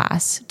a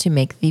class to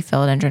make the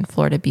Philodendron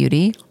Florida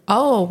Beauty.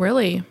 Oh,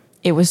 really?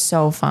 It was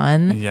so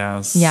fun.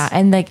 Yes. Yeah.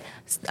 And like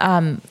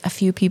a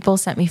few people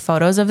sent me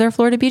photos of their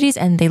Florida Beauties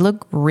and they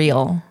look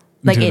real.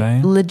 Like Do it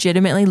they?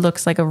 legitimately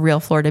looks like a real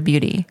Florida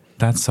Beauty.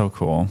 That's so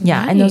cool.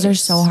 Yeah. And those are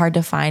Nice. so hard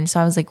to find. So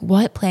I was like,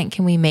 what plant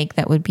can we make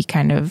that would be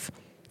kind of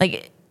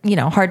like,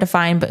 hard to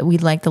find, but we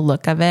like the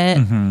look of it.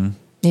 Mm-hmm.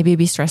 Maybe it'd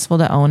be stressful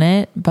to own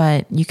it,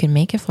 but you can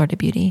make a Florida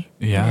Beauty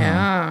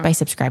Yeah. by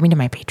subscribing to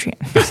my Patreon.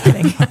 Just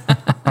kidding.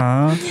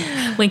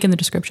 Link in the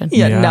description.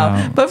 Yeah.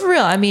 No. But for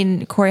real, I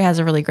mean, Corey has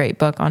a really great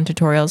book on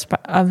tutorials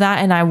of that.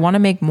 And I want to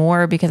make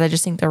more because I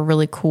just think they're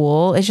really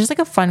cool. It's just like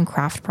a fun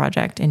craft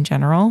project in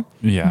general.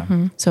 Yeah.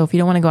 So if you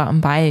don't want to go out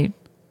and buy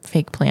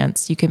fake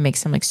plants, you can make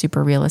some like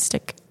super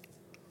realistic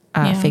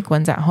fake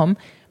ones at home.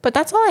 But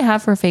that's all I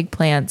have for fake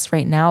plants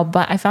right now.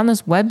 But I found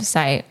this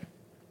website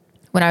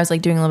when I was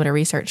like doing a little bit of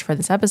research for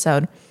this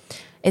episode.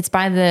 It's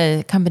by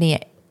the company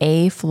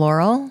A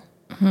Floral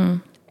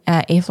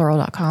at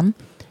afloral.com.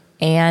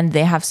 And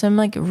they have some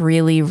like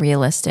really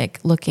realistic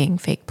looking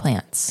fake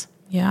plants.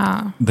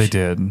 Yeah. They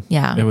did.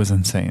 Yeah. It was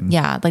insane.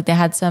 Yeah, like they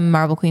had some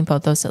Marble Queen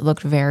pothos that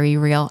looked very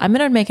real. I'm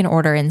going to make an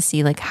order and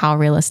see like how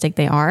realistic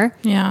they are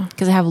Yeah.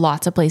 because I have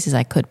lots of places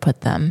I could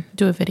put them.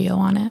 Do a video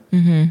on it.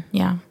 Mm-hmm.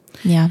 Yeah.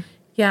 Yeah.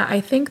 Yeah.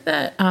 I think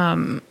that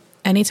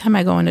anytime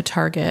I go into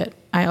Target,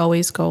 I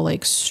always go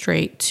like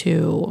straight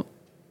to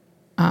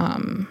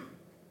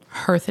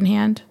Hearth and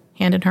Hand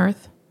and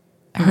Hearth.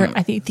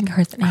 I think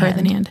Hearth and Hearth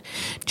and Hand. Hand.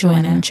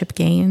 Joanna and Chip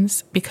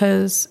Gaines,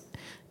 because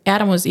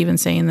Adam was even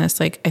saying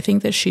this, like, I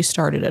think that she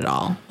started it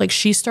all. Like,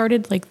 she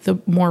started like the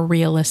more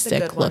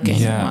realistic looking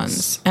Yes.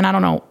 ones. And I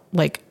don't know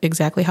like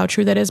exactly how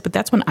true that is, but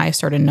that's when I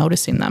started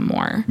noticing them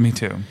more. Me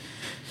too.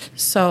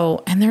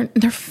 So, and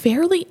they're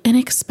fairly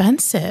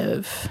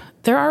inexpensive.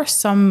 There are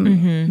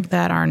some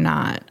that are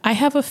not. I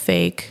have a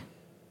fake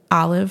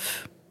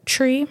olive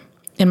tree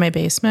in my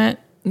basement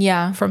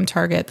Yeah. from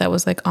Target that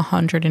was like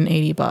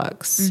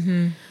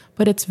 $180. But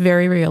but it's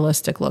very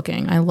realistic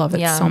looking. I love it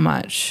Yeah. so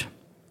much.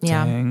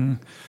 Yeah. Dang.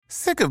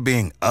 Sick of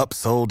being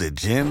upsold at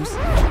gyms?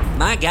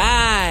 My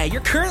guy,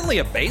 you're currently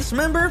a base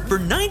member? For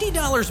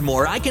 $90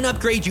 more, I can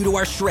upgrade you to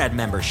our Shred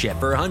membership.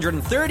 For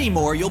 $130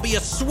 more, you'll be a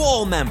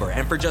Swole member.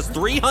 And for just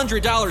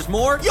 $300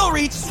 more, you'll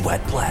reach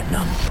Sweat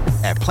Platinum.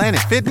 At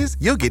Planet Fitness,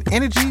 you'll get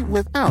energy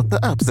without the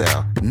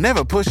upsell.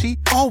 Never pushy,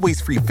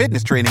 always free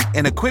fitness training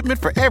and equipment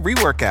for every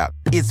workout.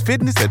 It's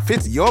fitness that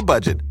fits your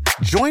budget.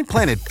 Join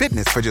Planet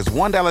Fitness for just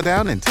 $1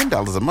 down and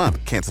 $10 a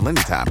month. Cancel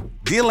anytime.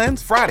 Deal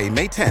ends Friday,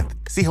 May 10th.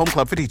 See Home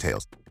Club for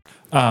details.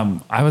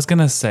 I was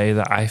gonna say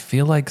that I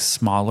feel like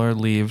smaller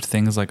leaved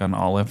things like an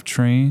olive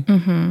tree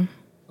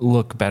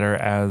look better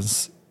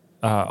as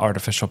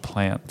artificial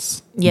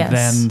plants Yes.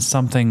 than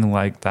something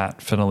like that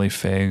fiddly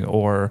fig,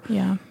 or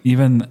Yeah.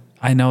 even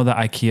I know that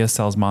IKEA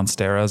sells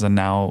monsteras, and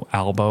now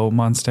Albo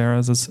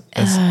monsteras as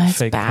it's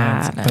fake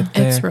bad. plants.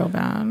 But It's they're- real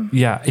bad.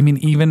 yeah. I mean,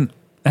 even,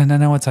 and I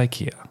know it's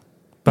IKEA,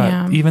 but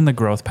Yeah. even the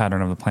growth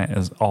pattern of the plant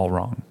is all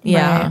wrong.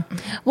 Yeah.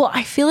 Well,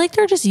 I feel like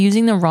they're just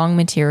using the wrong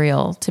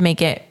material to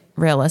make it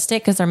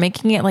realistic because they're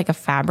making it like a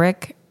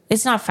fabric.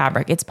 It's not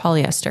fabric, it's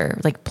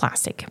polyester, like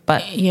plastic.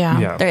 But Yeah.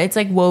 Yeah. it's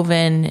like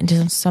woven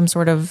into some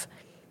sort of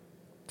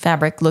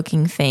fabric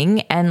looking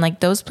thing. And like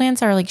those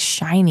plants are like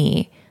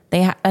shiny.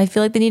 I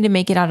feel like they need to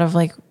make it out of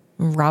like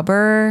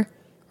rubber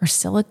or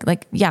silica.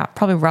 Like, yeah,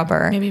 probably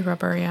rubber. Maybe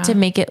rubber, yeah. To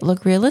make it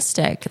look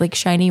realistic, like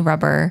shiny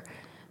rubber.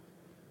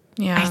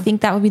 yeah. I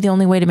think that would be the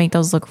only way to make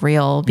those look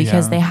real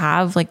because Yeah. they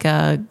have like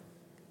a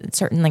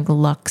certain like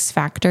lux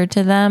factor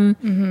to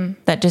them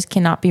that just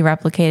cannot be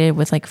replicated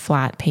with like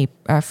flat paper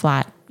or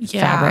flat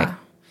Yeah. fabric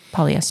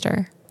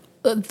polyester.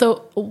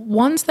 the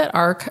ones that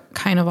are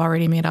kind of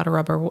already made out of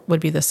rubber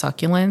would be the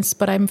succulents,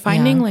 but I'm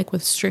finding Yeah. like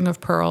with string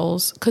of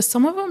pearls, because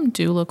some of them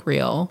do look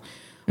real,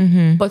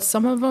 Mm-hmm. but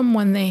some of them,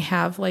 when they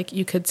have like,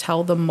 you could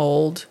tell the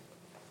mold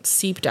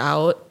seeped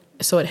out,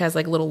 so it has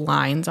like little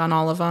lines on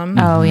all of them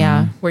Oh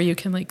yeah. where you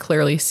can like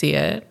clearly see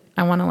it.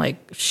 I want to like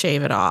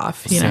shave it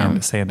off, you know,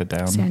 Sand it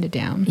down. sand it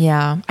down.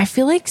 Yeah. I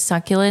feel like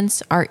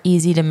succulents are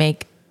easy to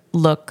make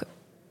look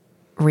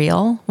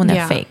real when they're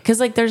Yeah. fake.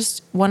 Cause like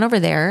there's one over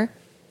there.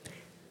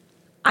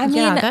 I mean,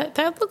 Yeah,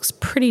 that looks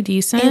pretty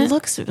decent. it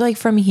looks like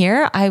from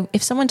here,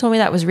 if someone told me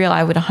that was real,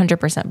 I would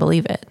 100%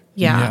 believe it.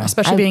 yeah, Yeah.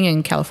 especially being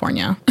in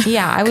California.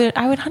 Yeah, I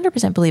would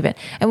 100% believe it.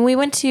 And when we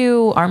went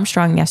to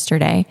Armstrong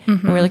yesterday, we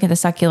were looking at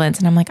the succulents,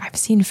 and I'm like, I've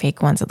seen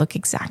fake ones that look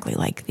exactly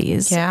like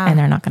these, Yeah. and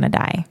they're not going to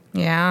die.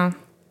 Yeah.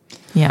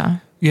 Yeah.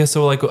 Yeah,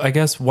 so like I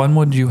guess when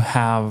would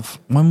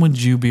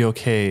you be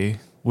okay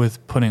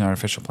with putting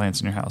artificial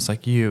plants in your house?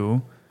 Like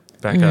you,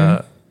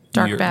 Becca,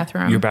 Dark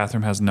bathroom. Your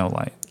bathroom has no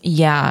light.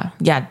 Yeah.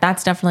 Yeah.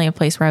 That's definitely a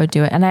place where I would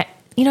do it. And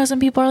some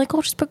people are like,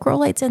 oh, just put grow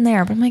lights in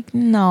there. But I'm like,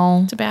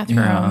 no. It's a bathroom.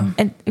 Yeah.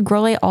 And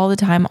grow light all the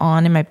time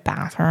on in my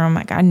bathroom.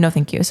 Like, no,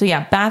 thank you. So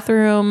yeah,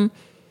 bathroom,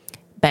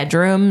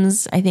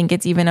 bedrooms. I think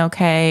it's even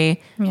okay.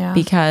 Yeah.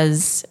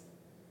 Because,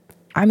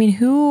 I mean,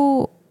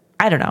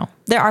 I don't know.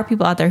 There are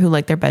people out there who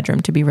like their bedroom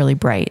to be really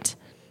bright.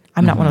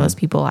 I'm not one of those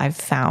people. I've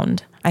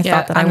found. I Yeah,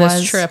 thought that on I was.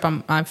 this trip,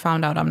 I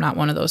found out I'm not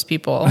one of those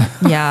people.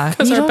 Yeah.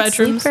 'Cause You our don't sleep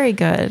bedrooms- very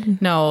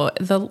good. No,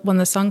 when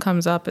the sun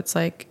comes up, it's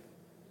like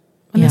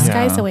when Yeah. the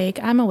sky's awake,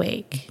 I'm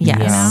awake.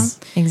 Yes.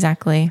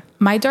 Exactly.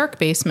 My dark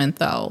basement,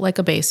 though, like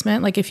a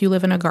basement, like if you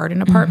live in a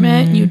garden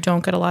apartment, you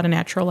don't get a lot of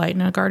natural light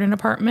in a garden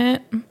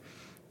apartment.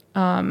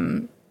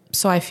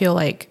 So I feel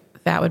like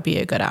that would be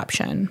a good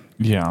option.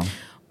 Yeah.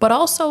 But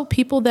also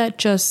people that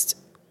just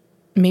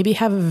maybe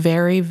have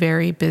very,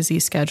 very busy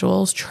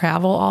schedules,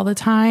 travel all the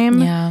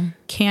time, Yeah.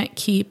 can't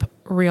keep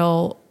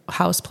real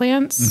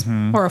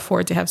houseplants or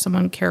afford to have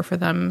someone care for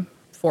them.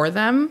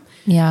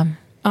 Yeah.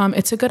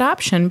 It's a good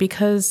option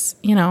because,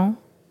 it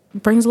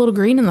brings a little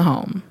green in the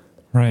home.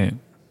 Right.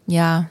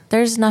 Yeah.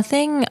 There's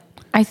nothing,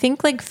 I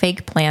think like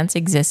fake plants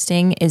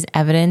existing is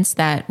evidence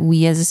that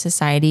we as a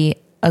society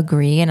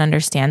agree and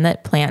understand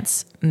that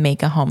plants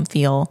make a home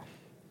feel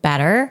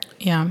better,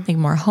 Yeah. like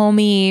more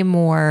homey,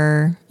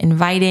 more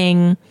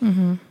inviting.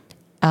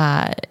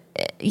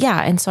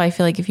 Yeah. And so I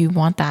feel like if you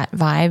want that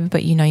vibe,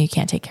 but you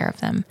can't take care of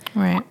them.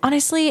 Right.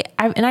 Honestly,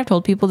 I've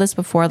told people this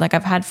before. Like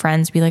I've had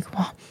friends be like,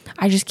 well,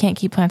 I just can't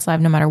keep plants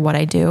alive no matter what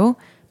I do.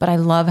 But I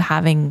love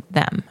having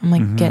them. I'm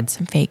like, get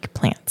some fake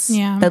plants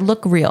Yeah. that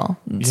look real.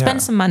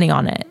 Spend some money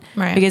on it.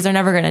 Right. Because they're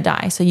never going to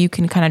die. So you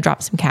can kind of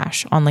drop some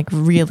cash on like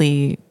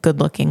really good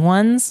looking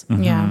ones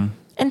Yeah.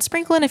 and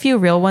sprinkle in a few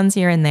real ones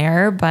here and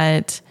there,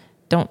 but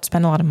don't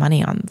spend a lot of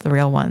money on the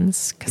real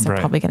ones because they're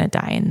Right. probably going to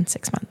die in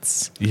 6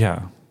 months. Yeah.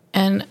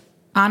 And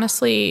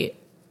honestly,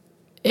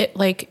 it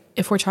like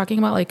if we're talking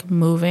about like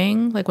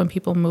moving, like when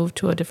people move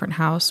to a different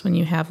house, when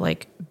you have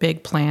like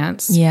big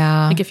plants,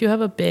 Yeah. like if you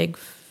have a big,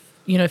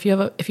 if you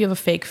have a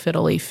fake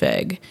fiddly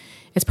fig,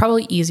 it's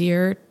probably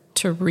easier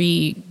to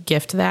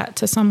re-gift that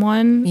to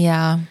someone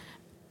Yeah.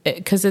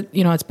 because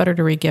it's better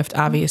to re-gift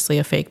obviously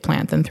a fake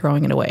plant than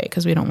throwing it away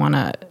because we don't want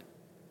to,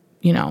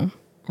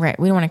 Right.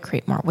 We don't want to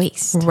create more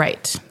waste.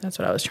 right. That's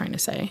what I was trying to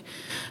say.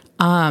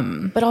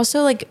 But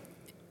also like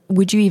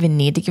would you even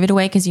need to give it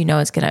away? Because you know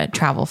it's going to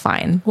travel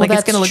fine. Well, like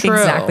it's going to look that's true.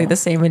 exactly the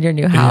same in your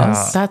new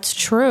house. That's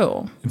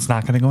true. It's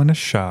not going to go into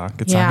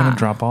shock. It's not Yeah. going to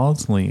drop all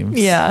its leaves.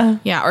 Yeah.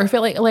 Yeah. Or if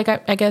it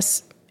I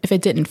guess if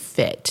it didn't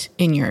fit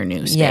in your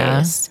new space,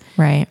 Yeah.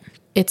 Right.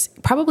 it's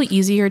probably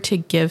easier to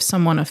give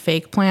someone a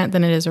fake plant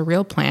than it is a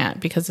real plant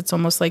because it's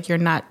almost like you're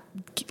not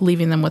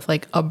leaving them with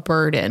like a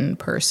burden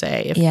per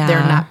se if Yeah. they're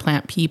not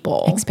plant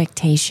people.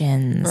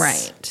 Expectations.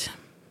 Right.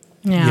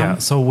 Yeah.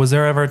 So was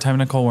there ever a time,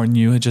 Nicole, when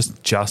you had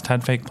just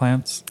had fake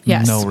plants?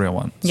 Yes. No real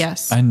ones.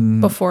 Yes.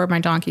 And Before my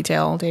donkey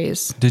tail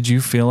days. did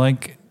you feel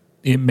like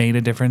it made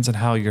a difference in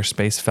how your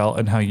space felt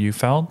and how you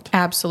felt?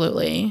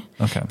 Absolutely.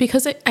 Okay.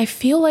 Because I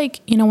feel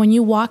like, when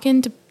you walk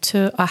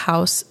into a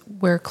house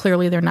where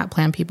clearly they're not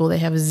plant people, they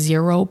have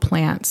zero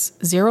plants,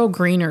 zero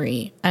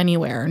greenery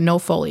anywhere, no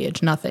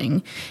foliage,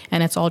 nothing.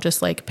 And it's all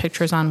just like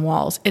pictures on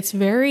walls.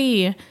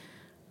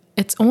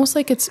 It's almost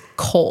like it's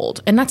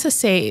cold. And not to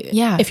say,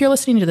 Yeah. if you're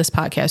listening to this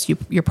podcast,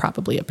 you're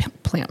probably a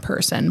plant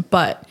person.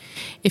 But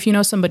if you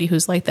know somebody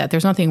who's like that,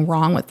 there's nothing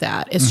wrong with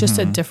that. It's just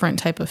a different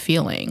type of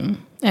feeling.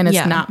 And it's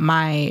Yeah. not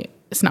my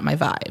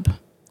vibe.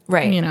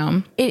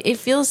 Right. It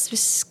feels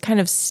just kind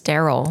of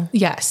sterile.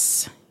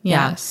 Yes.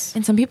 Yeah. Yes.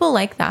 And some people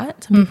like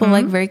that. Some people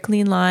like very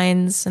clean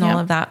lines and all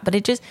Yeah. of that.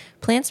 But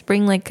plants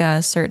bring like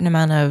a certain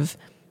amount of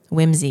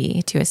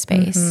whimsy to a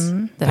space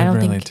that I don't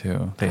really think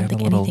do. They I don't add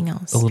think a little, anything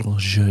else. a little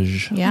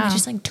zhuzh. Yeah.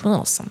 Just like do a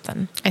little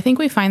something. I think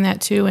we find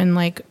that too in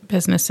like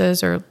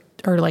businesses or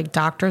like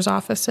doctor's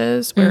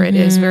offices where it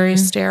is very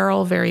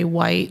sterile, very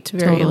white,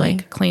 very Totally.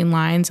 like clean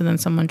lines. And then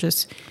someone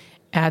just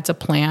adds a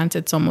plant.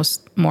 It's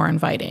almost more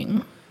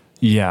inviting.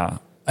 Yeah.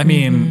 I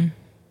mean,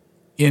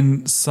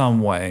 in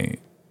some way.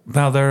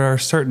 Now, there are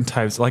certain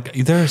types, like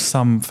there are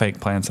some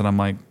fake plants that I'm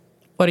like,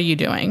 What are you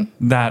doing?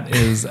 that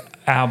is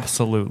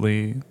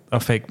absolutely a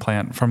fake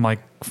plant from like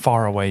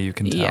far away, you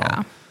can tell.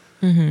 Yeah.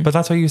 But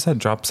that's what you said,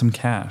 drop some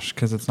cash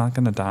because it's not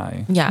going to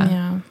die. Yeah.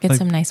 Yeah. Get Like-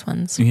 some nice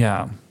ones.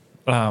 Yeah.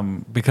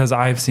 Because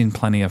I've seen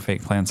plenty of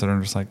fake plants that are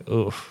just like,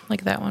 oof.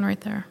 Like that one right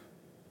there.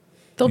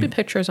 There'll be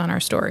pictures on our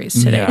stories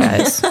today, Yeah.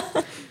 guys.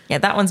 Yeah,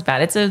 that one's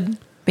bad. It's a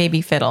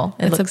baby fiddle.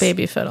 It's a looks-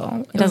 baby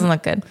fiddle. It doesn't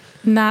look good.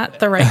 Not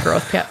the right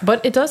growth path,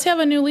 but it does have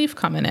a new leaf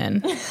coming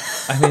in.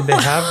 I mean, they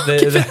have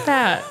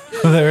That.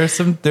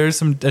 there's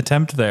some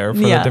attempt there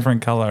for Yeah. a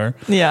different color.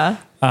 Yeah.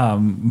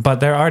 But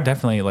there are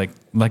definitely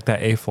like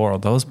that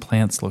A4. Those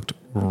plants looked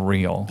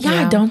real. Yeah,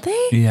 Yeah. don't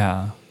they?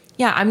 Yeah.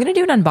 Yeah, I'm going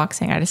to do an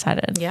unboxing, I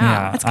decided.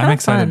 Yeah. It's I'm kinda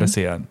excited to fun.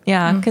 see it.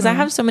 Yeah, because I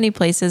have so many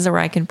places where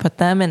I can put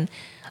them. And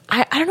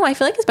I don't know, I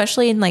feel like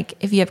especially in like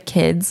if you have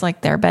kids,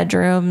 like their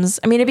bedrooms,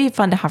 I mean, it'd be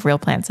fun to have real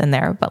plants in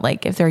there, but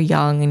like if they're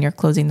young and you're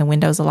closing the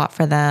windows a lot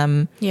for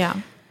them, Yeah.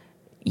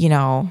 you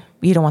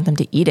don't want them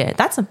to eat it.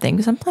 That's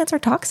something. Some plants are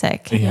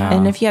toxic. Yeah.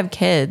 And if you have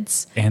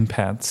kids And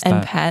pets and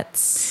that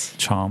pets,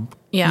 chomp.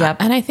 Yeah. Yep.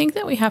 And I think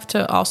that we have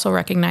to also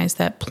recognize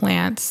that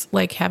plants,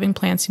 like having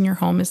plants in your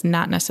home, is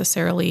not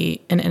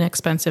necessarily an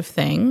inexpensive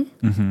thing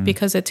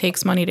because it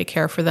takes money to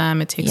care for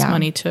them. It takes Yeah.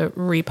 money to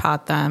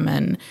repot them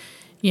and,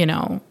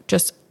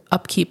 just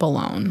upkeep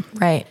alone.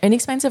 right,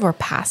 inexpensive or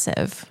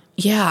passive.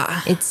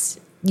 Yeah. It's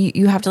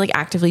you have to like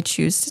actively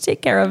choose to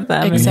take care of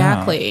them.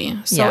 Exactly.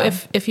 So Yeah.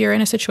 if you're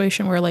in a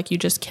situation where like you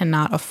just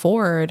cannot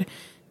afford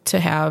to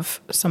have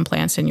some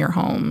plants in your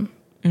home,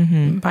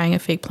 buying a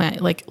fake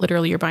plant, like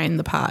literally you're buying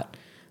the pot,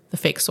 the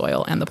fake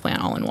soil, and the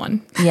plant all in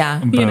one. Yeah.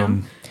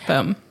 Boom.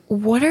 Boom.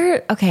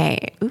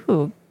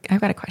 Ooh, I've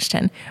got a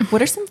question.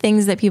 What are some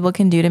things that people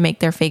can do to make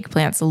their fake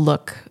plants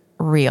look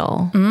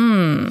real?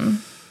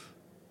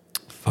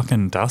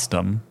 Fucking dust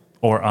them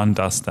or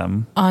undust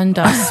them.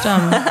 Undust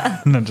them.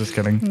 No, just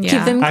kidding. Yeah.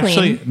 Keep them clean.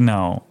 Actually,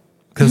 no.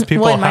 Because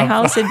people Well, in my have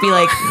house, it'd be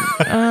like,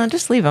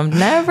 just leave them.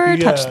 Never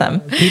touch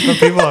them.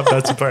 People have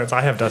dusty plants.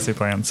 I have dusty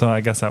plants, so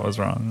I guess that was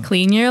wrong.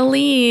 Clean your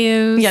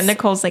leaves. Yeah,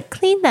 Nicole's like,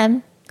 clean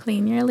them.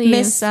 Clean your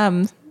leaves.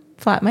 Miss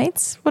flat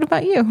mites, what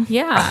about you?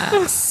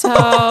 Yeah. So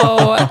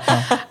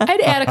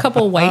I'd add a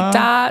couple white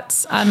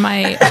dots on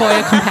my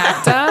Hoya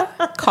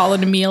compacta, call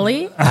it a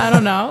mealy. I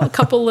don't know. A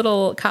couple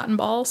little cotton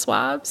ball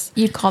swabs.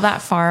 You'd call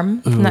that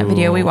farm from that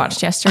video we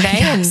watched yesterday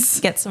Yes.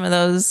 and get some of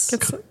those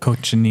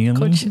Cochineal.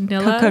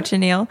 Cochinilla.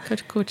 cochineal.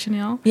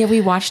 Cochineal. Yeah,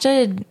 we watched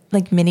a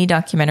like mini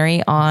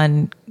documentary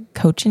on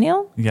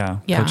cochineal. Yeah,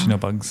 Yeah. cochineal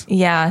bugs.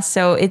 Yeah,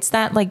 so it's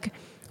that like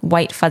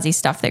white fuzzy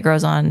stuff that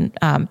grows on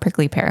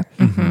prickly pear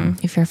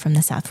if you're from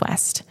the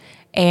Southwest.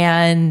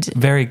 And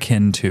Very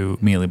kin to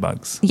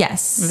mealybugs.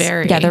 yes,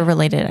 Very. Yeah, they're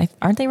related.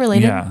 Aren't they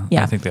related?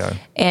 Yeah, I think they are.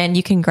 And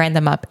you can grind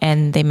them up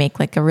and they make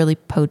like a really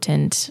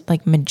potent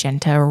like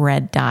magenta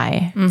red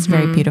dye. It's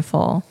very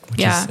beautiful. Which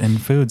Yeah. is in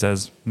foods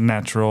as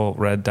natural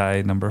red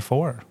dye number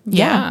 4.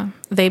 Yeah.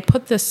 They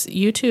put this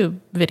YouTube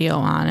video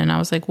on, and I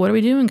was like, what are we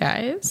doing,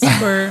 guys?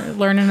 We're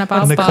learning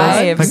about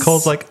bugs.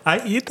 Nicole's like,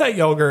 I eat that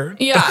yogurt.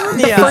 Yeah.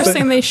 The first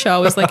thing they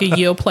show is like a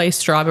Yoplait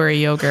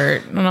strawberry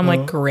yogurt. And I'm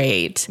like,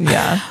 great.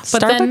 Yeah.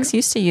 But then- Starbucks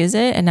used to use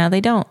it and now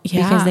they don't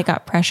Yeah. because they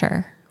got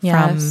pressure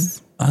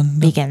Yes.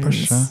 Under Vegans.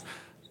 pressure.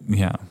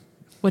 Yeah.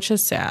 Which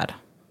is sad.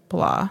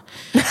 Blah.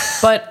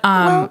 But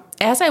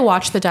as I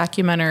watched the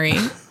documentary,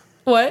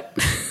 What?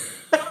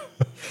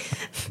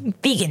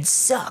 Vegans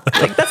suck.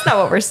 Like, that's not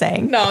what we're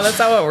saying. No, that's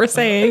not what we're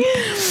saying.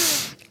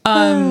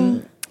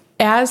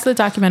 As the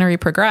documentary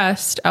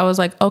progressed, I was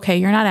like, okay,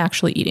 you're not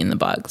actually eating the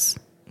bugs.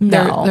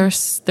 No.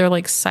 They're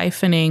like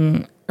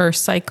siphoning or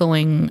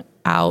cycling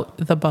out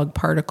the bug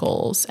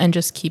particles and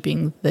just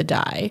keeping the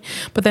dye.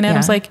 But then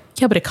Adam's Yeah. like,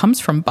 yeah, but it comes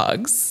from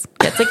bugs.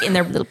 It's like in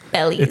their little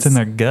bellies. It's in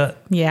their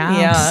gut. Yeah.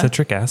 Yeah.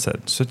 Citric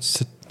acid.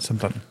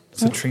 Something.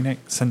 Citrinic.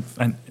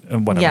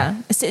 And whatever. Yeah.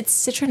 It's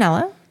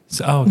citronella.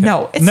 So, oh, okay.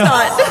 No, it's not.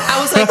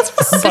 I was like,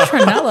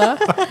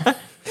 citronella.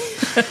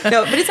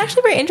 No, but it's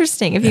actually very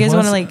interesting if you guys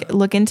want to like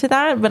look into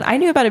that. But I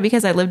knew about it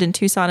because I lived in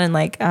Tucson and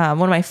like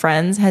one of my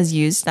friends has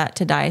used that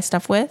to dye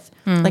stuff with,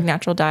 like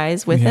natural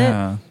dyes with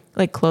Yeah. it,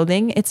 like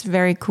clothing. It's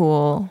very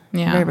cool.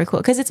 Yeah. Very, very cool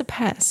because it's a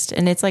pest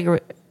and it's like,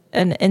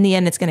 and in the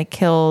end, it's going to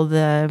kill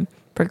the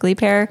prickly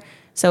pear.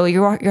 So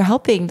you're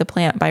helping the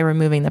plant by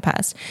removing the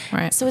pest.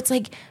 Right. So it's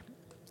like,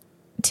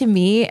 to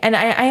me, and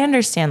I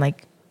understand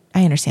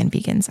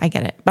vegans. I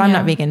get it, but I'm not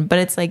Yeah. vegan. But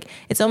it's like,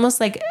 it's almost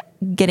like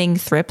getting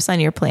thrips on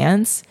your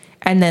plants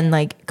and then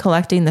like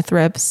collecting the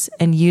thrips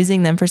and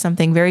using them for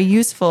something very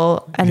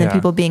useful. And then Yeah.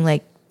 people being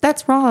like,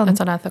 that's wrong. That's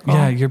unethical.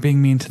 Yeah, you're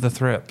being mean to the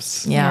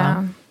thrips.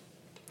 yeah.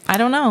 I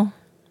don't know.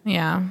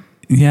 Yeah.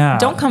 Yeah.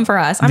 Don't come for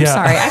us. I'm Yeah.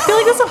 sorry. I feel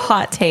like that's a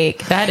hot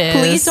take. That is.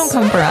 Please don't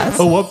come for us.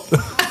 Oh, whoop.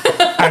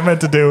 I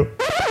meant to do.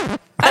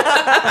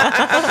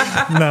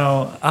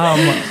 No.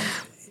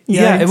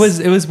 Yeah, it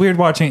was weird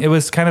watching. It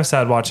was kind of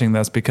sad watching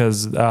this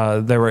because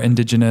there were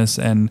indigenous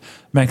and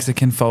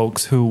Mexican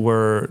folks who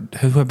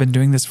have been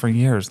doing this for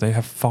years. They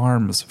have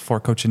farms for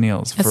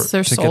cochineals. It's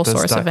their sole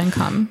source of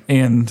income.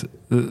 And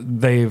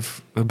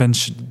they've been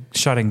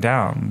shutting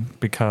down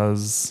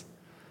because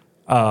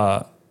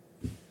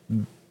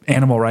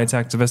animal rights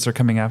activists are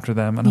coming after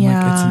them. And I'm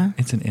Yeah. like,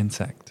 it's an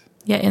insect.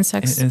 Yeah,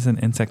 insects. It is an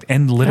insect.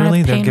 And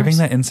literally, they're giving painters.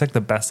 that insect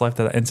the best life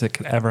that that insect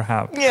could ever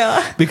have.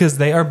 Yeah. Because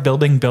they are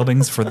building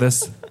buildings for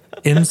this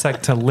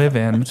insect to live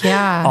in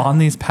Yeah. on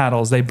these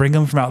paddles. They bring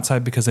them from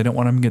outside because they don't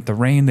want them to get the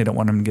rain. They don't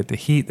want them to get the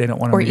heat. They don't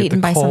want them Or to get eaten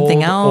the by cold.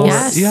 something else.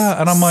 Yes.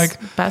 Yeah. And I'm like,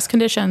 Best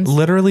conditions.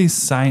 literally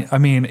I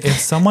mean, if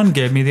someone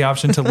gave me the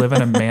option to live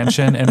in a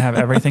mansion and have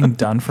everything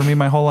done for me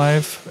my whole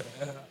life,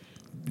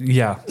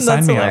 yeah, sign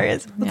That's me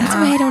hilarious. up. That's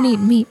why I don't eat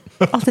meat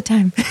all the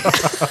time.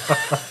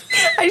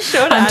 I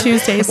showed On Adam-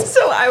 Tuesdays.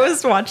 So I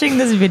was watching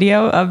this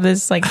video of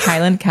this like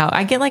Highland cow.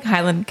 I get like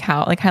Highland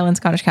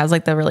Scottish cows,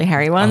 like the really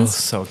hairy Oh, ones.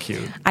 so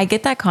cute. I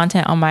get that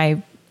content on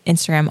my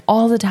Instagram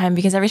all the time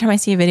because every time I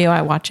see a video,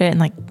 I watch it and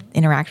like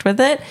interact with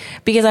it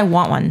because I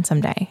want one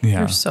someday. Yeah.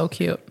 They're so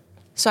cute.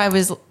 So I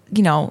was,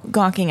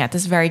 gawking at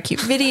this very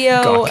cute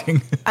video. Gawking.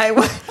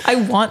 I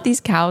want these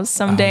cows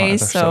someday. They're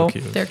so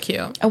cute. They're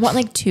cute. I want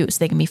like 2 so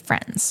they can be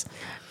friends.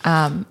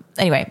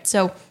 Anyway,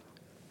 so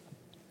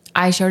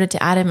I showed it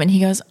to Adam and he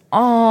goes,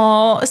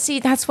 "Oh, see,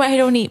 that's why I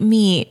don't eat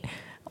meat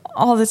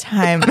all the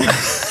time.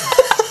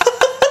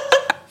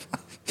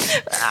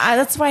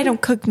 That's why I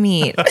don't cook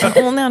meat.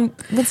 Only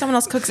when someone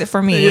else cooks it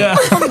for me Yeah.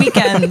 on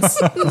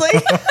weekends."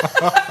 Like,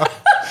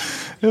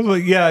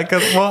 Yeah,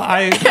 because, well,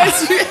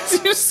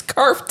 As you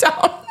scarf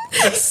down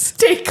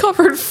steak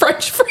covered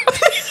French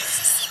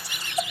fries.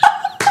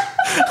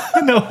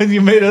 I know when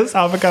you made us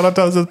avocado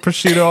toast with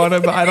prosciutto on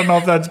it, but I don't know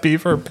if that's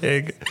beef or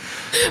pig.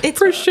 it's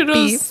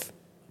Prosciutto's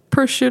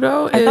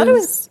prosciutto. I thought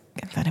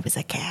it was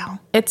a cow.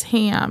 It's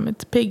ham.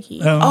 It's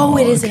piggy. Oh,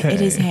 it is. okay.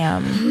 It is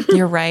ham.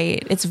 You're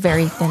right. It's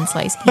very thin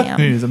sliced ham.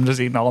 Jeez, I'm just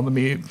eating all the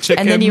meat.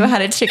 Chicken. And then you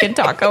had a chicken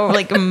taco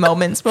like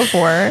moments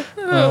before.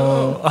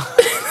 That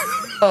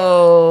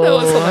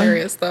was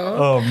hilarious, though.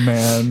 Oh,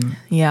 man.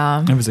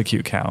 Yeah. It was a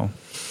cute cow.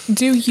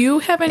 Do you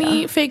have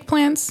any fake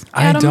plants,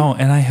 I Adam? don't,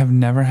 and I have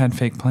never had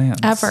fake plants.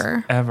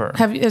 Ever.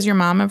 Has your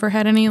mom ever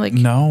had any? Like,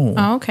 No.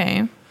 Oh,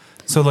 okay.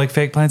 So, like,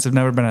 fake plants have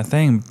never been a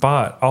thing,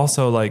 but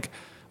also, like,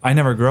 I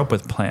never grew up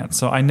with plants.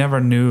 So I never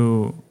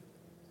knew,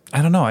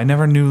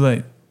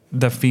 like,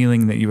 the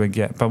feeling that you would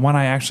get. But when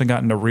I actually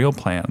got into real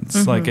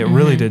plants, like, it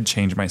really did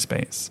change my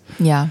space.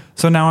 Yeah.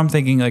 So now I'm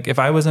thinking, like, if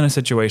I was in a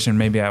situation,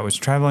 maybe I was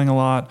traveling a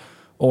lot,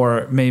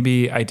 or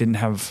maybe I didn't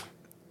have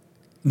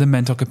the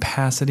mental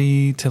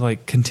capacity to,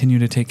 like, continue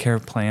to take care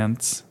of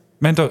plants.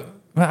 I don't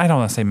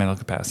want to say mental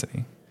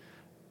capacity.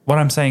 What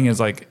I'm saying is,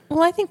 like,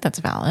 Well, I think that's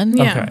valid.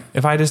 Yeah. okay,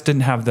 if I just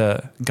didn't have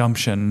the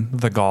gumption,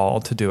 the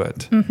gall to do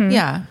it.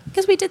 Yeah.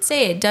 Because we did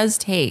say it does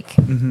take.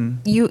 You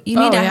need to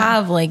yeah.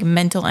 have like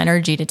mental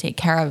energy to take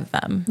care of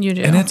them. You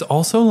do. And it's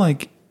also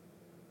like,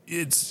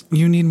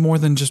 you need more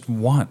than just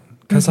one.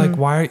 Because, like,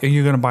 why are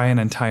you going to buy an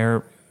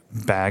entire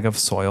bag of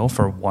soil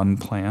for one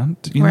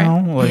plant? You Right.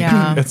 know? Like,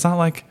 Yeah. it's not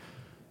like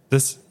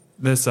this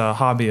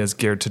hobby is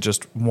geared to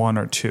just one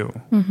or two.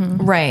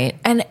 Right.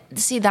 And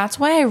see, that's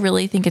why I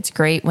really think it's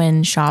great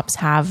when shops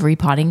have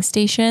repotting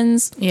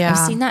stations. Yeah. I've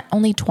seen that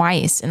only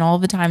twice in all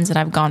the times that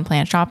I've gone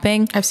plant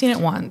shopping. I've seen it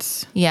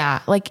once.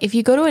 Yeah. Like if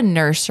you go to a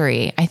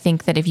nursery, I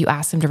think that if you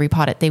ask them to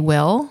repot it, they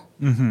will.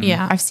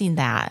 Yeah. I've seen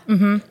that.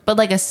 But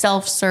like a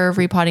self-serve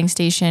repotting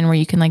station where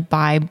you can like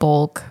buy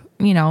bulk,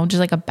 just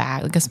like a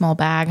bag, like a small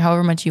bag,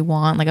 however much you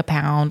want, like a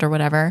pound or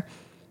whatever.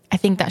 I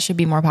think that should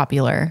be more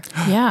popular.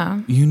 Yeah.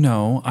 You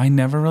know, I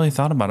never really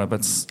thought about it,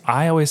 but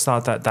I always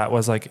thought that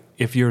was like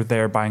if you're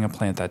there buying a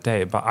plant that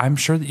day. But I'm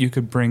sure that you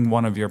could bring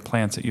one of your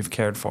plants that you've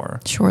cared for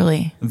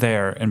Surely.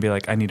 there and be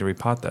like, I need to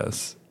repot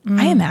this.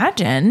 I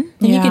imagine.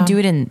 And you Yeah. could do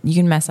it you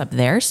can mess up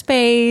their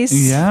space.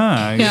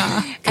 Yeah.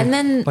 Yeah. And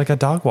then Like a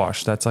dog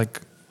wash that's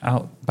like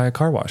out by a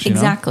car wash. You know?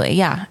 exactly,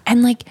 yeah.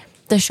 And like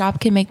the shop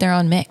can make their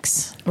own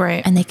mix.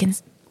 Right. And they can,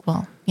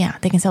 well, yeah,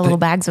 they can sell little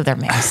bags of their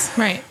mix.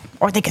 Right.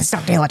 Or they can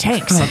stock De La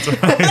Tanks.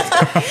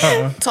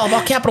 It's all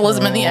about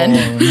capitalism in the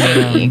end.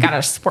 You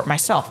gotta support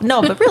myself.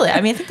 No, but really, I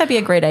mean, I think that'd be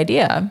a great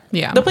idea.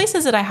 Yeah. The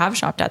places that I have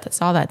shopped at that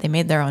saw that, they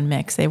made their own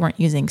mix. They weren't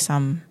using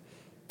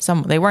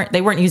they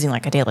weren't using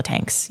like a De La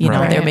Tanks. You know,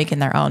 Right. they were making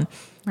their own,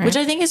 Right. which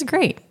I think is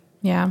great.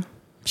 Yeah.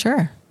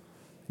 Sure.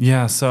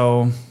 Yeah.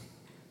 So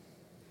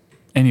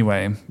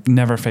anyway,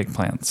 never fake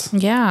plants.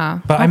 Yeah.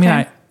 But I mean,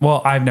 Okay.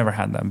 I've never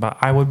had them, but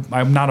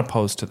I'm not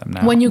opposed to them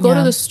now. When you go Yeah.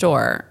 to the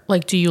store,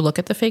 like, do you look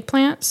at the fake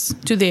plants?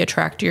 Do they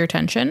attract your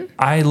attention?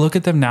 I look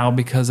at them now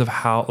because of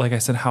how, like I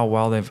said, how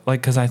well they've,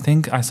 like, because I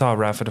think I saw a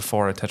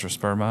Rhaphidophora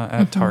tetrasperma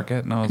at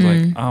Target, and I was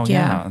like, oh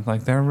yeah,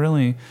 like they're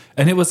really,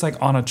 and it was like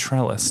on a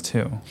trellis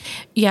too.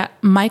 Yeah.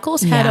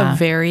 Michael's had Yeah. a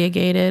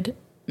variegated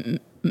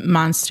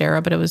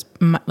monstera, but it was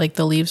like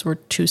the leaves were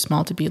too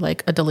small to be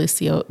like a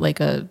delicio, like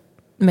a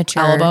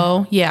Mature.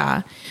 elbow.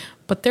 Yeah.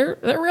 But they're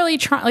really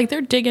trying, like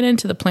they're digging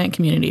into the plant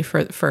community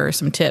for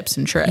some tips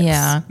and tricks.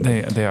 Yeah.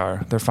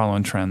 They're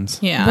following trends.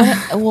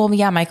 Yeah. Well,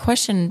 yeah, my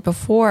question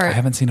before, I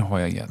haven't seen a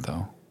Hoya yet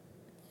though.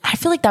 I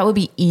feel like that would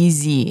be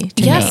easy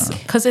to Yes.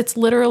 make. Because it's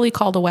literally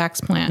called a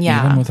wax plant.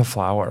 Yeah. Even with a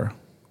flower.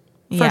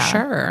 For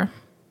sure.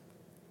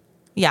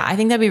 Yeah, I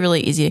think that'd be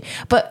really easy.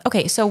 But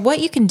okay, so what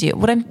you can do,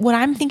 what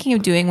I'm thinking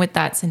of doing with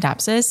that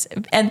Synapsis,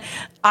 and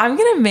I'm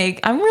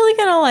really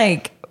gonna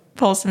like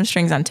pull some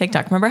strings on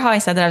TikTok. Remember how I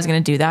said that I was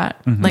gonna do that?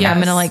 Like I'm Yes.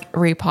 gonna like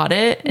repot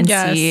it and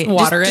Yes, see,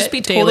 water just it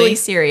be daily. totally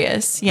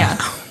serious. Yeah.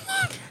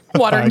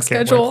 Watering can't wait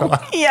for schedule.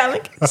 that. Yeah,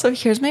 like so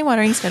here's my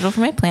watering schedule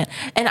for my plant.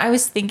 And I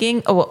was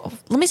thinking,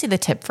 let me see the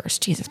tip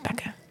first. Jesus,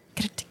 Becca,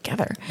 get it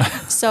together.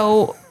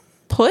 So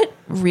put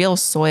real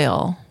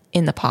soil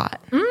in the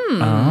pot.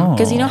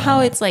 Because you know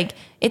how it's like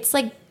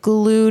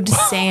glued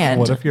sand.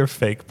 What if your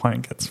fake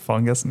plant gets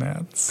fungus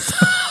gnats?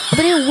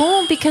 But it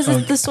won't because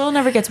the soil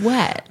never gets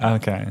wet.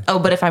 Okay. Oh,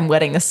 but if I'm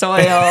wetting the soil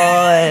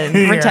and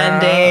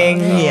pretending,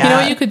 yeah. You know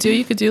what you could do?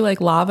 You could do like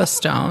lava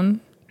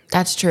stone.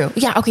 That's true.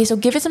 Yeah. Okay. So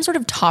give it some sort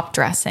of top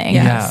dressing.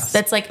 Yes.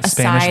 That's like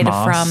Spanish aside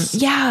moss. from,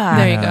 yeah.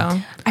 There you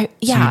go.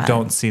 So you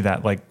don't see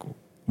that like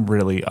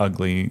really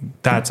ugly.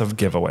 That's a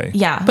giveaway.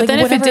 Yeah. But then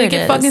if it whatever did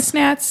get is, fungus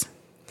gnats,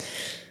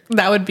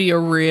 that would be a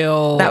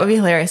real. that would be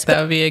hilarious.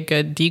 That would be a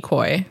good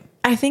decoy.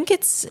 I think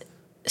it's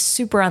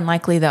super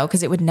unlikely though,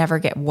 because it would never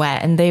get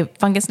wet, and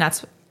fungus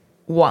gnats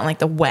want like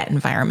the wet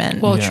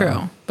environment. Well, Yeah.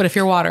 true. But if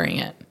you're watering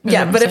it, is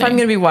yeah, what but if I'm saying.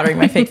 going to be watering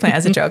my fake plant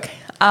as a joke,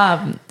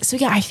 so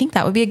yeah, I think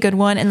that would be a good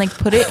one, and like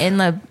put it in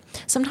the.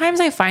 Sometimes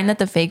I find that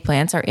the fake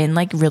plants are in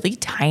like really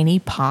tiny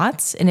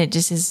pots, and it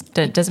just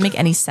doesn't make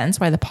any sense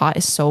why the pot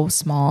is so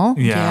small.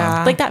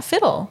 Yeah. Like that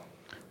fiddle.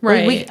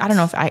 Right. I don't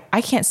know if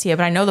I can't see it,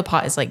 but I know the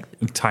pot is like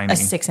Tiny. a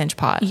 6-inch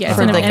pot. Yeah,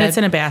 for like and it's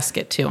in a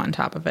basket too on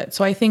top of it.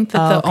 So I think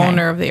that the okay.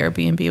 owner of the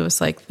Airbnb was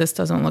like, "This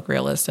doesn't look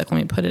realistic. Let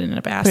me put it in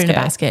a basket." put it in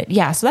a basket.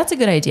 Yeah, so that's a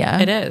good idea.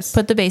 It is.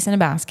 Put the base in a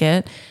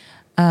basket.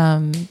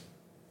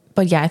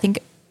 But yeah, I think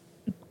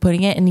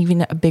putting it in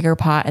even a bigger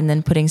pot and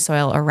then putting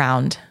soil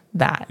around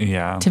that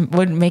Yeah.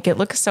 would make it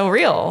look so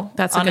real.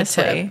 That's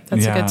honestly. a good tip.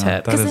 That's a good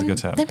tip. That is a then, good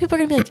tip. then people are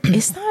gonna be like,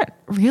 "Is that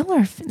real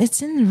or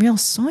it's in real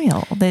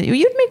soil?" That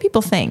you'd make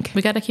people think.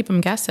 We got to keep them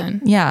guessing.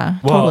 Yeah,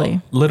 Well,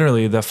 totally.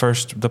 literally the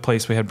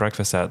place we had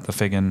breakfast at, the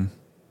Figgin,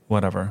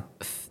 whatever.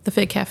 The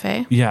Fig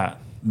Cafe. Yeah,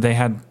 they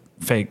had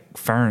fake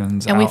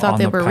ferns, And we out thought on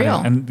they the were patio.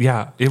 real. And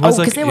yeah, it was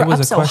like because they were it was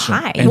up a so question.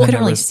 high, And you then couldn't there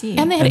really was- see.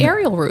 And they had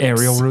aerial roots.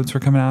 Aerial roots were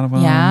coming out of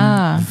them.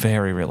 Yeah.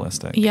 Very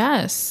realistic.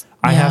 Yes.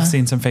 I Yeah. have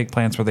seen some fake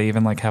plants where they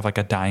even like have like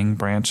a dying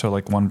branch, so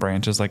like one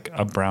branch is like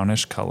a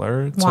brownish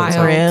color. So it's Wild.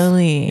 like,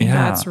 Really, Yeah.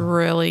 That's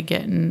really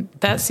getting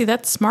that. See,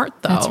 that's smart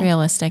though. that's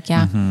realistic.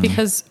 Yeah,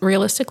 Because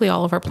realistically,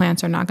 all of our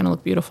plants are not going to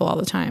look beautiful all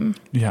the time.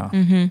 yeah.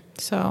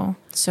 So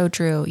so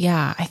true.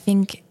 Yeah, I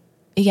think.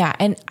 Yeah,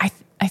 and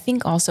I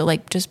think also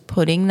like just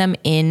putting them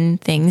in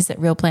things that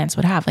real plants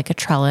would have, like a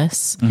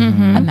trellis, a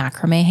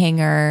macrame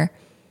hanger,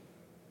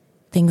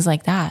 things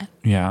like that.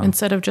 Yeah.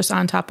 instead of just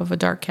on top of a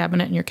dark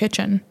cabinet in your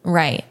kitchen,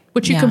 Right.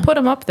 which you Yeah. can put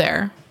them up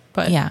there.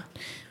 But Yeah.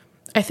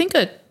 I think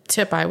a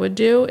tip I would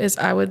do is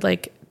I would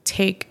like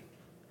take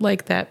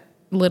like that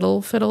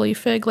little fiddly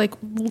fig, like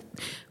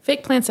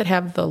fake plants that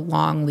have the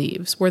long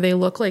leaves where they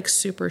look like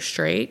super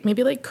straight,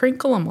 maybe like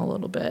crinkle them a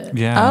little bit.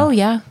 Yeah. Oh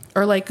yeah.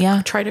 Or like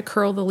Yeah. try to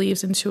curl the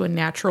leaves into a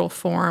natural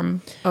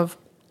form of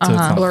So it's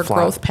not or flat.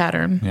 growth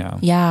pattern. Yeah.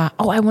 Yeah.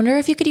 Oh, I wonder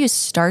if you could use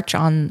starch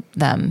on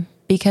them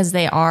because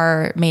they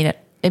are made.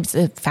 It's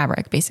a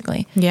fabric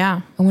basically.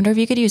 Yeah. I wonder if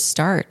you could use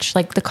starch,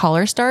 like the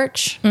collar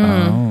starch.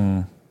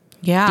 Oh.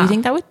 Yeah. Do you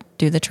think that would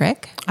do the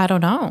trick? I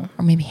don't know.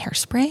 Or maybe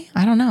hairspray?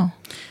 I don't know.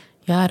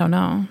 Yeah, I don't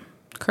know.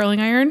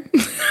 Curling iron?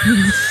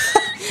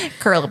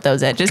 curl up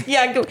those edges.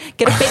 Yeah, go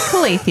get a fake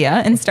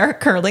calathea and start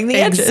curling the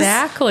edges.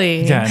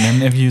 Exactly. Yeah, and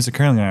then if you use a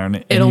curling iron,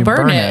 and It'll you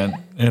burn it.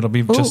 it'll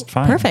be just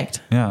fine.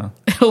 perfect. Yeah,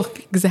 It'll look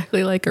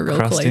exactly like a real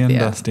crusty and calathea.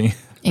 dusty.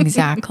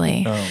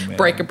 Exactly. Oh man.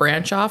 Break a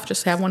branch off,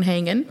 just have one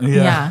hanging.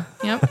 Yeah.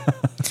 Yep.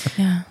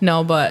 Yeah.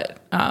 No, but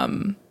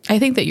I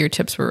think that your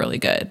tips were really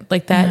good.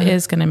 Like that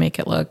is going to make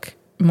it look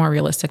more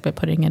realistic by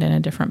putting it in a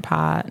different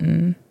pot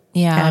and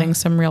adding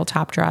some real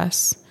top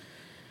dress.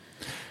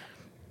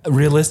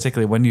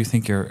 Realistically, when do you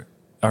think your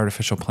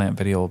artificial plant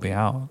video will be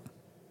out?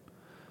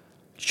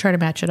 Try to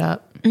match it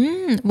up.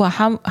 Well,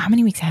 how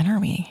many weeks ahead are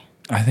we?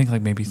 I think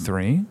like maybe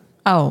 3.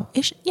 Oh,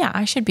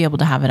 I should be able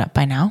to have it up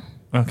by now.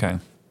 Okay.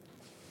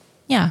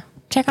 Yeah.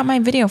 Check out my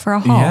video for a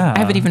haul. Yeah. I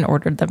haven't even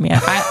ordered them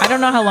yet. I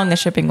don't know how long the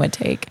shipping would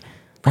take.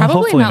 Well, Probably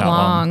hopefully not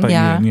long. but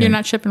Yeah. You're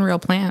not shipping real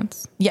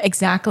plants. Yeah,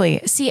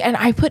 exactly. See, and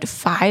I put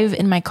 5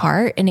 in my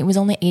cart and it was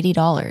only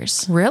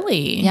 $80.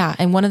 Really? Yeah.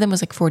 And one of them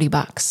was like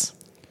 $40.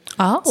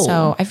 Oh.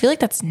 So I feel like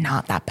that's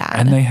not that bad.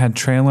 And they had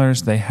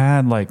trailers. They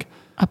had like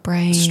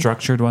upright.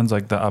 structured ones,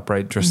 like the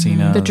upright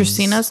Dracaenas. the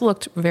Dracaenas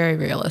looked very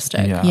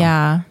realistic.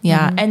 Yeah.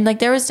 Yeah. And like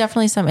there was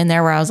definitely some in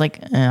there where I was like,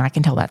 I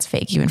can tell that's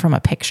fake even from a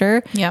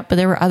picture. Yep. But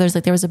there were others,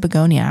 like there was a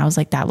begonia. I was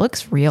like, that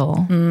looks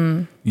real.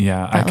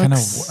 Yeah,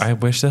 looks- I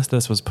wish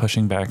this was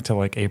pushing back to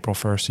like April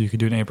 1st, so you could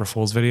do an April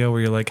Fool's video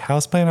where you're like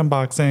houseplant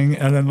unboxing,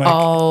 and then like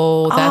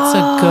Oh, that's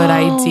a good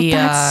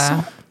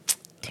idea.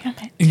 Damn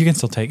it. you can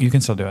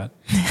still do it.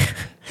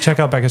 Check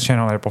out Becca's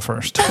channel on April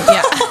 1st.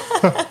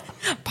 Yeah.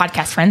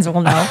 Podcast friends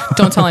will know.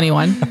 Don't tell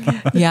anyone.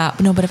 Yeah.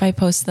 No, but if I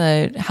post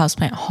the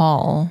houseplant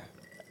haul,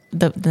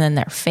 then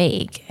they're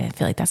fake. I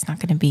feel like that's not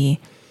going to be.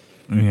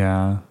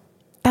 Yeah,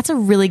 That's a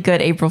really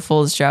good April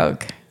Fool's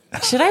joke.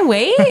 Should I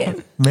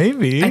wait?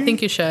 maybe. I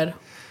think you should.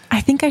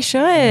 I think I should.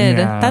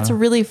 Yeah. That's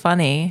really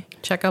funny.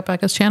 Check out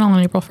Becca's channel on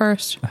April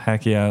 1st.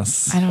 Heck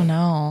yes. I don't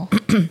know.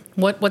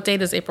 What day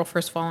does April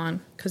 1st fall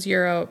on? Because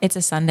you're a... It's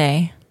a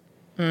Sunday.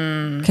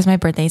 Because my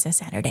birthday is a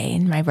Saturday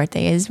and my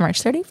birthday is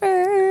March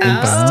 31st.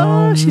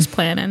 Oh, she's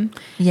planning.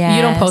 Yes.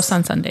 You don't post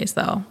on Sundays,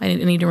 though. I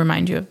need to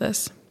remind you of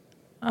this.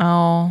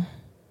 Oh.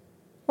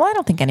 Well, I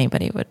don't think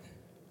anybody would.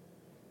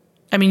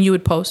 I mean, you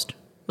would post.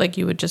 Like,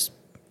 you would just...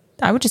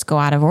 I would just go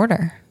out of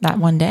order that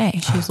one day.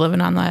 She's living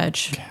on the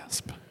edge.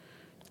 Gasp.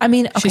 I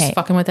mean, okay. She's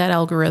fucking with that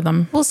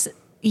algorithm. Well,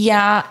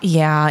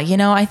 yeah. You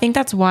know, I think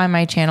that's why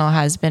my channel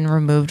has been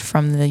removed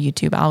from the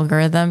YouTube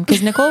algorithm.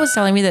 Because Nicole was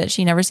telling me that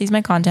she never sees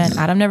my content.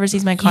 Adam never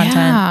sees my content.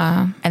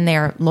 Yeah. And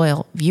they're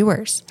loyal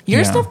viewers.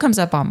 Your Yeah. stuff comes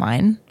up on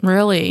mine.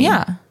 Really?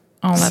 Yeah.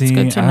 Oh, that's See,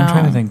 good to I'm know.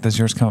 trying to think. Does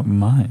yours come up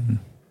mine?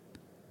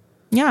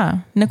 Yeah.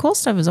 Nicole's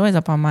stuff is always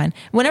up on mine.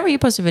 Whenever you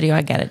post a video,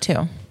 I get it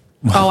too.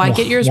 Oh, I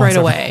get yours Once right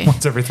every- away.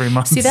 Once every 3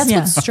 months. See, that's Yeah.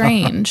 what's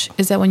strange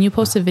is that when you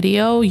post a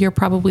video, you're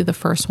probably the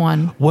first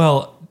one.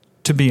 Well,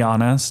 to be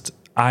honest,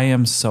 I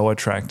am so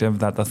attractive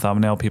that the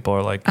thumbnail people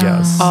are like,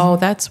 yes. Oh,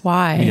 that's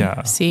why.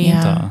 Yeah. See?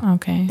 Yeah.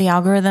 Okay. The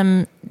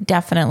algorithm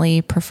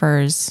definitely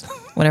prefers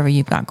whatever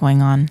you've got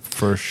going on.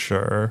 For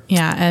sure.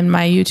 Yeah, and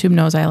my YouTube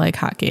knows I like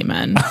hot gay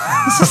men.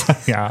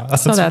 Yeah.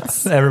 So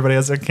that's everybody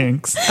has their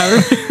kinks.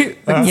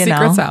 You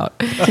secrets know. out.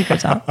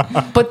 Secrets out.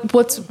 But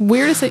what's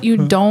weird is that you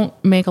don't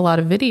make a lot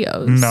of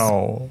videos.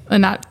 No.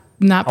 And not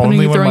putting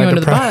you throwing you under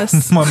the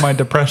bus. when my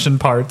depression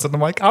parts, and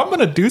I'm like, I'm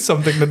gonna do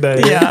something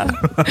today. Yeah.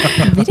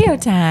 Video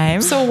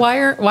time. So why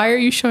are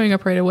you showing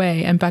up right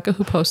away? And Becca,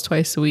 who posts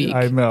twice a week,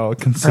 I know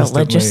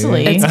consistently.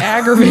 Religiously. it's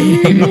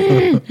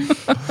aggravating.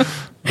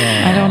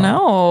 I don't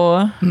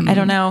know. I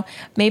don't know.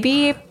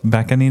 Maybe,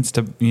 Becca needs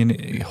to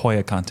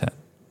Hoya content.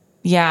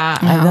 yeah,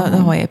 the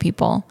Hoya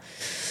people.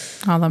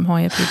 All them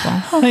Hoya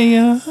people.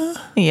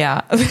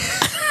 Yeah.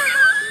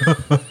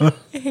 I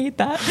hate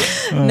that.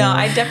 No,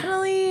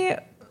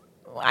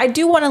 I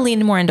do want to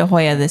lean more into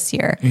Hoya this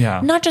year.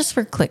 Yeah. Not just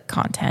for click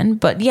content,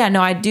 but yeah,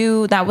 no, I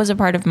do. That was a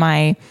part of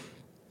my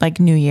like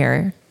New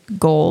Year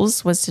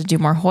goals was to do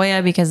more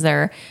Hoya because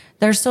they're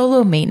so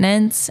low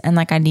maintenance and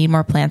like I need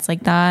more plants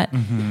like that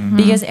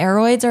because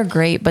aeroids are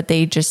great, but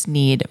they just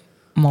need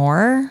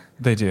more.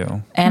 They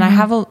do. And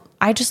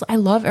I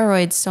love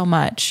aeroids so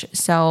much.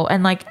 So,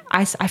 and like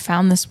I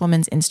found this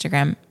woman's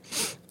Instagram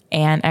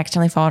and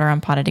accidentally followed her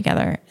on Potted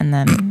Together. And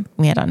then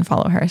we had to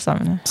unfollow her. So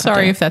I'm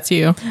Sorry if that's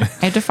you.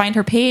 I have to find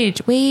her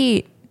page.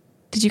 Wait,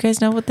 did you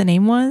guys know what the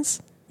name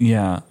was?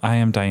 Yeah, I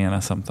am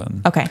Diana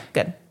something. Okay,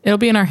 good. It'll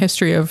be in our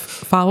history of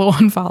follow,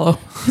 unfollow.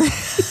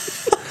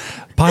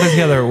 Potted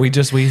Together, we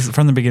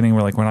from the beginning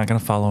we're like, we're not going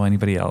to follow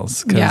anybody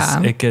else because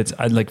Yeah. it gets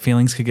like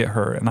feelings could get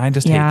hurt, and I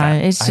just Yeah, hate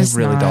that. it's just I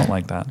really not. don't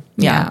like that.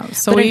 Yeah.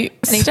 So But we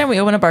anytime we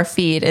open up our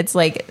feed, it's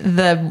like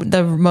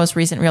the most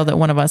recent reel that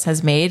one of us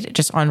has made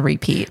just on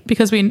repeat.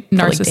 because we like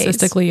days.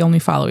 narcissistically only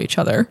follow each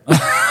other.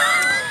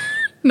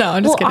 No,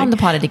 I'm just Well, kidding. on the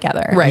Potted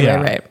Together. right, Yeah.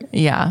 right.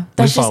 Yeah.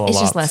 That's follow it's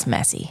just lots. less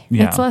messy.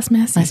 Yeah. It's less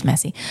messy. Less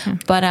messy.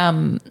 But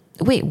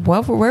wait,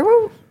 where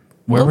were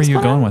Where were Looks you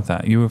fun. going with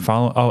that? You were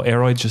following. Oh,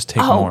 aroids just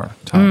take more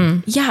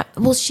time. Yeah.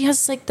 Well, she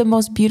has like the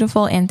most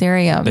beautiful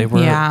anthurium. They were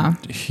Yeah.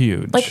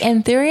 huge. Like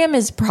anthurium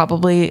is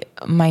probably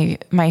my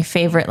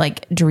favorite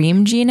like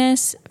dream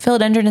genus.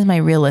 Philodendron is my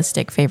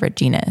realistic favorite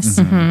genus.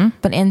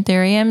 But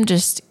anthurium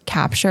just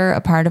capture a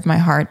part of my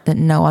heart that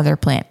no other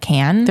plant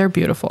can. They're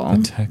beautiful.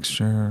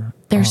 texture.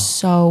 They're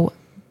so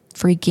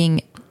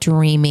freaking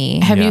dreamy.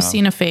 Have Yeah. you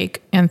seen a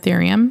fake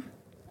anthurium?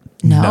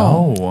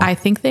 No. I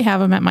think they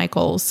have them at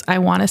Michael's. I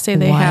want to say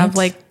they What? have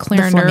like The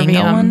flamingo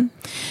clarinervium. one?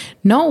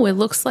 No, it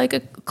looks like a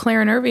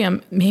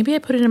clarinervium. Maybe I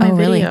put it in my Oh,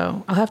 really?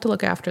 video. I'll have to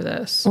look after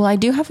this. Well, I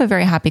do have a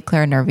very happy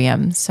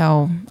clarinervium,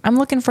 so I'm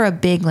looking for a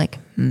big like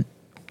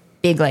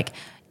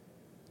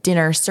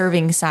dinner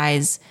serving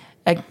size,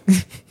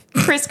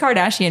 Kris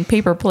Kardashian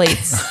paper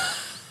plates.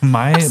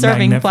 My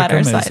serving platter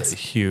Magnificum size. is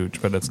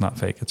huge, but it's not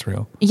fake. It's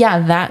real.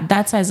 Yeah,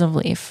 that size of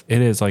leaf.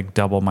 It is like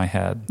double my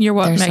head. You're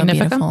what, They're so Magnificum?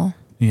 beautiful.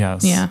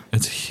 Yes. Yeah.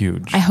 It's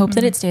huge. I hope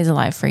that it stays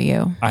alive for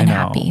you I and know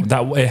happy.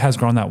 that it has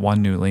grown that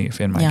one new leaf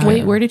in my Yeah. kitchen.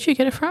 Wait, where did you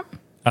get it from?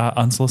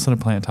 Unsolicited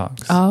Plant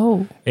Talks.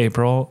 Oh,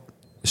 April,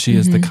 she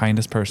is the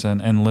kindest person,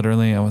 and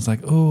literally I was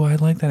like, oh, I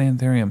like that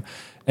anthurium,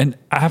 and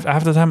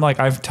after the time, like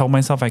I've told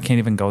myself I can't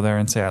even go there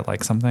and say I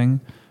like something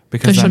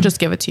because she'll then- just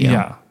give it to you.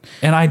 Yeah,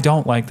 and I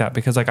don't like that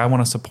because like I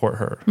want to support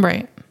her.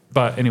 right.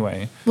 But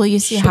anyway, Well, you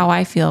see how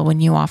I feel when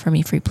you offer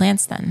me free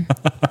plants then.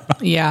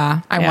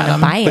 Yeah. I want to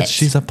buy but it.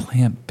 she's a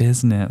plant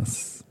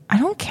business, I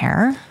don't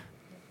care.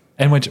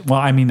 and which well,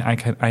 I mean,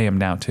 I am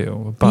now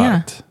too,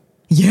 but.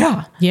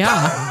 Yeah.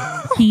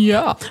 Yeah.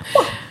 Yeah.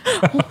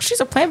 She's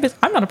a plant business.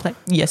 I'm not a plant.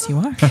 Yes, you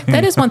are.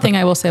 That is one thing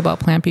I will say about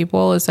plant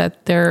people is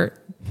that they're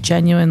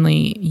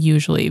genuinely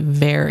usually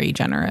very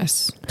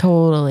generous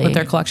Totally. with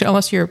their collection,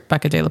 unless you're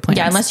Becca De La Plants.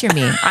 Yeah, unless you're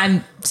me.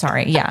 I'm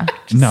sorry. Yeah.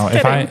 No,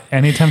 if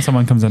anytime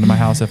someone comes into my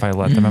house, if I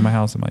let them in my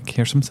house, I'm like,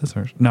 here's some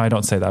scissors. No, I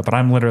don't say that, but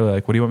I'm literally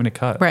like, what do you want me to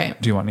cut? Right.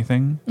 Do you want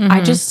anything?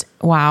 I just,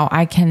 wow,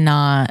 I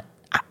cannot.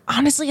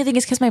 Honestly, I think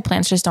it's because my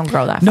plants just don't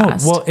grow that No,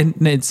 fast. well, and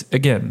it's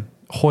again,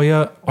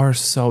 Hoya are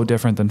so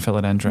different than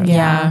philodendron.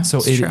 Yeah, So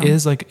it's it true.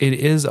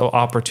 is an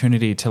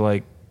opportunity to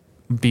like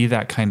be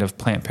that kind of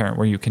plant parent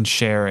where you can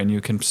share and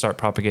you can start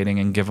propagating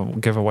and give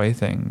away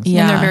things.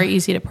 yeah. And they're very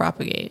easy to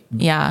propagate.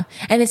 Yeah.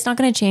 And it's not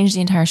going to change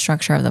the entire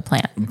structure of the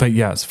plant. But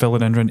yes,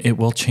 philodendron, it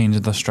will change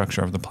the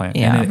structure of the plant.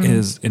 Yeah. And it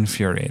is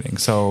infuriating.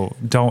 So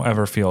don't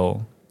ever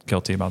feel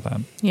guilty about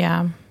that.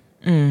 Yeah.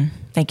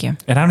 Thank you.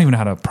 And I don't even know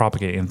how to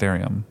propagate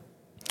anthurium.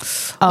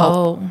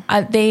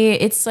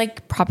 It's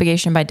like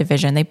propagation by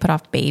division. They put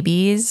off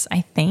babies,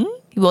 I think.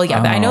 Well,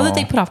 yeah, I know that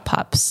they put off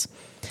pups.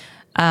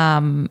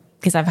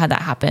 Because I've had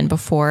that happen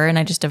before and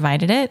I just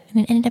divided it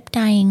and it ended up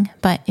dying.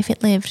 But if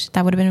it lived,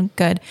 that would have been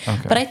good.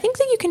 Okay. But I think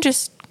that you can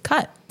just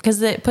cut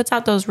because it puts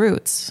out those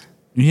roots.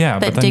 Yeah,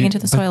 That but then dig into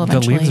the soil The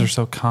leaves eventually. are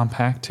so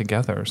compact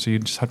together, so you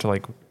just have to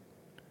like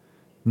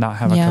not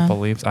have a Yeah. couple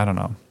leaves. I don't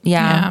know.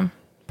 Yeah. Yeah.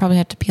 Probably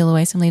have to peel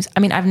away some leaves. I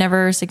mean, I've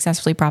never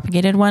successfully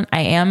propagated one.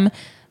 I am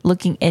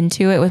looking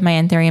into it with my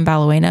Anthurium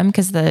balawenum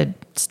because the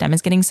stem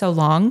is getting so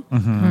long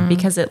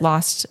because it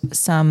lost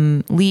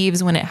some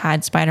leaves when it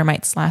had spider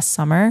mites last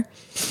summer.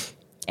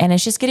 And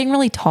it's just getting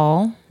really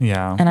tall.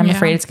 Yeah, And I'm Yeah.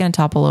 afraid it's going to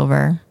topple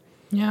over.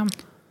 Yeah.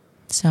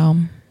 So,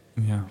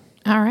 yeah,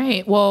 All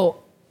right.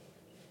 Well,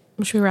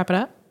 should we wrap it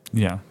up?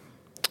 yeah.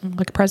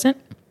 Like a present?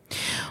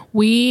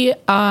 We,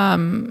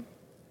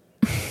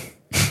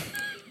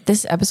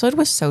 this episode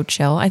was so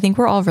chill. I think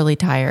we're all really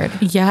tired.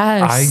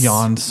 yes. I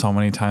yawned so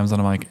many times,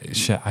 and I'm like,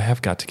 shit, I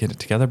have got to get it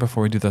together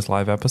before we do this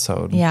live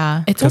episode.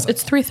 Yeah. It's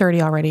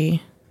 3:30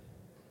 already.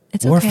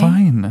 It's We're okay.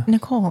 fine.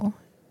 Nicole.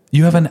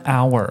 You have an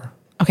hour.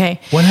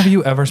 Okay. When have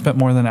you ever spent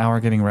more than an hour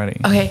getting ready?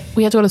 Okay.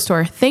 We have to go to the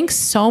store. Thanks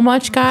so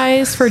much,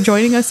 guys, for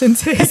joining us in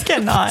today's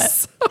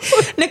Cannot.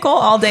 Nicole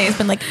all day has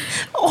been like,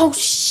 oh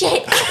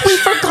shit, we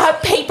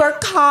forgot paper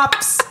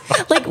cups.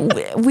 Like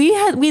we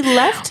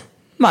left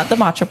the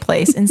matcha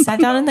place and sat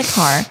down in the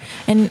car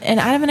and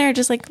Adam and I are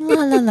just like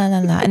la la la la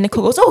la and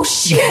Nicole goes, oh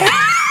shit.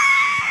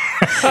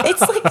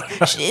 It's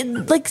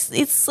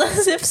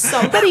as if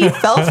somebody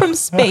fell from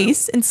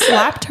space and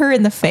slapped her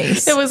in the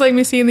face. It was like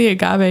me seeing the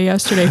agave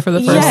yesterday for the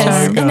first Yes.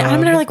 time. And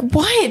Adam and I are like,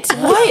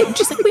 what?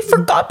 She's like, we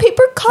forgot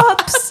paper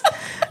cups.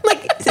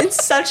 Like in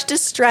such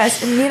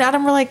distress. And me and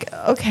Adam were like,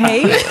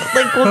 okay,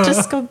 like we'll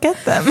just go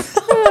get them.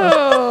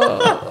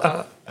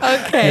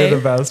 Okay. You're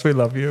the best. We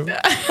love you.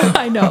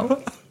 I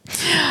know.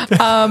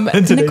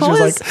 And today Nicole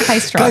she was is high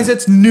strung. guys,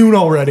 it's noon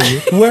already.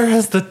 Where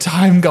has the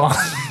time gone?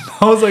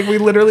 I was like, we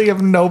literally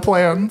have no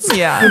plans.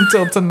 Yeah.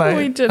 Until We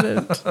tonight.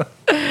 didn't.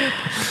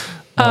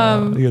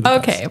 You're the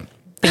Okay.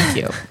 Thank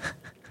you.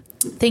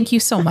 Thank you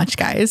so much,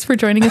 guys, for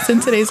joining us in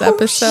today's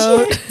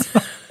episode.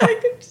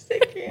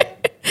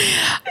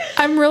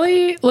 I'm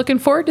really looking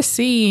forward to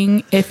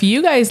seeing if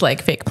you guys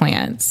like fake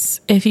plants.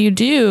 If you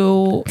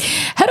do,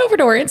 head over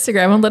to our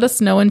Instagram and let us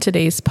know in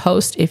today's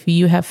post if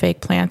you have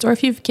fake plants or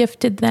if you've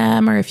gifted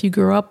them or if you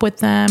grew up with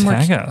them.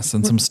 Tag us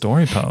in some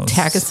story posts.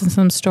 Tag us in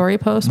some story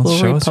posts. We'll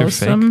Show us your repost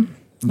fake. them.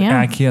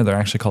 Yeah. IKEA, they're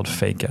actually called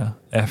Feika.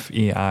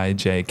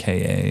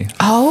 Feijka.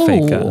 Oh.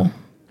 Feika.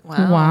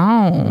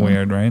 Wow.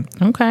 Weird, right?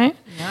 Okay.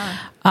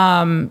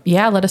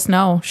 Yeah, let us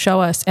know.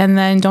 Show us. And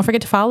then don't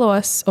forget to follow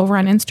us over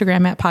on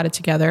Instagram at Potted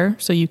Together.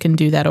 So you can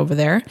do that over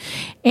there.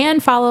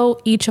 And follow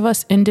each of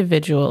us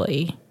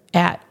individually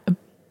at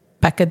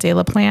Becca De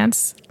La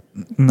Plants.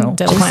 No.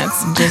 De La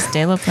Plants. Just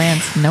De La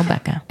Plants, no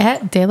Becca.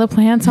 At De La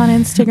Plants on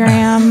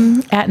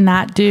Instagram. At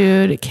Not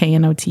Dude,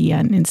 KNOT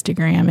on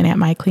Instagram. And at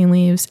My Clean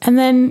Leaves. And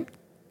then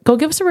go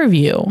give us a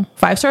review.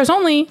 5 stars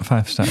only.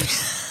 5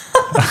 stars.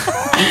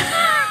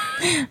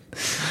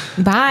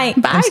 Bye.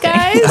 Bye,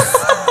 guys.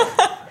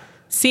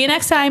 See you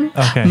next time.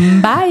 Okay.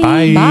 Bye.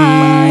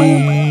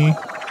 Bye.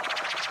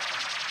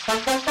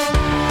 Bye.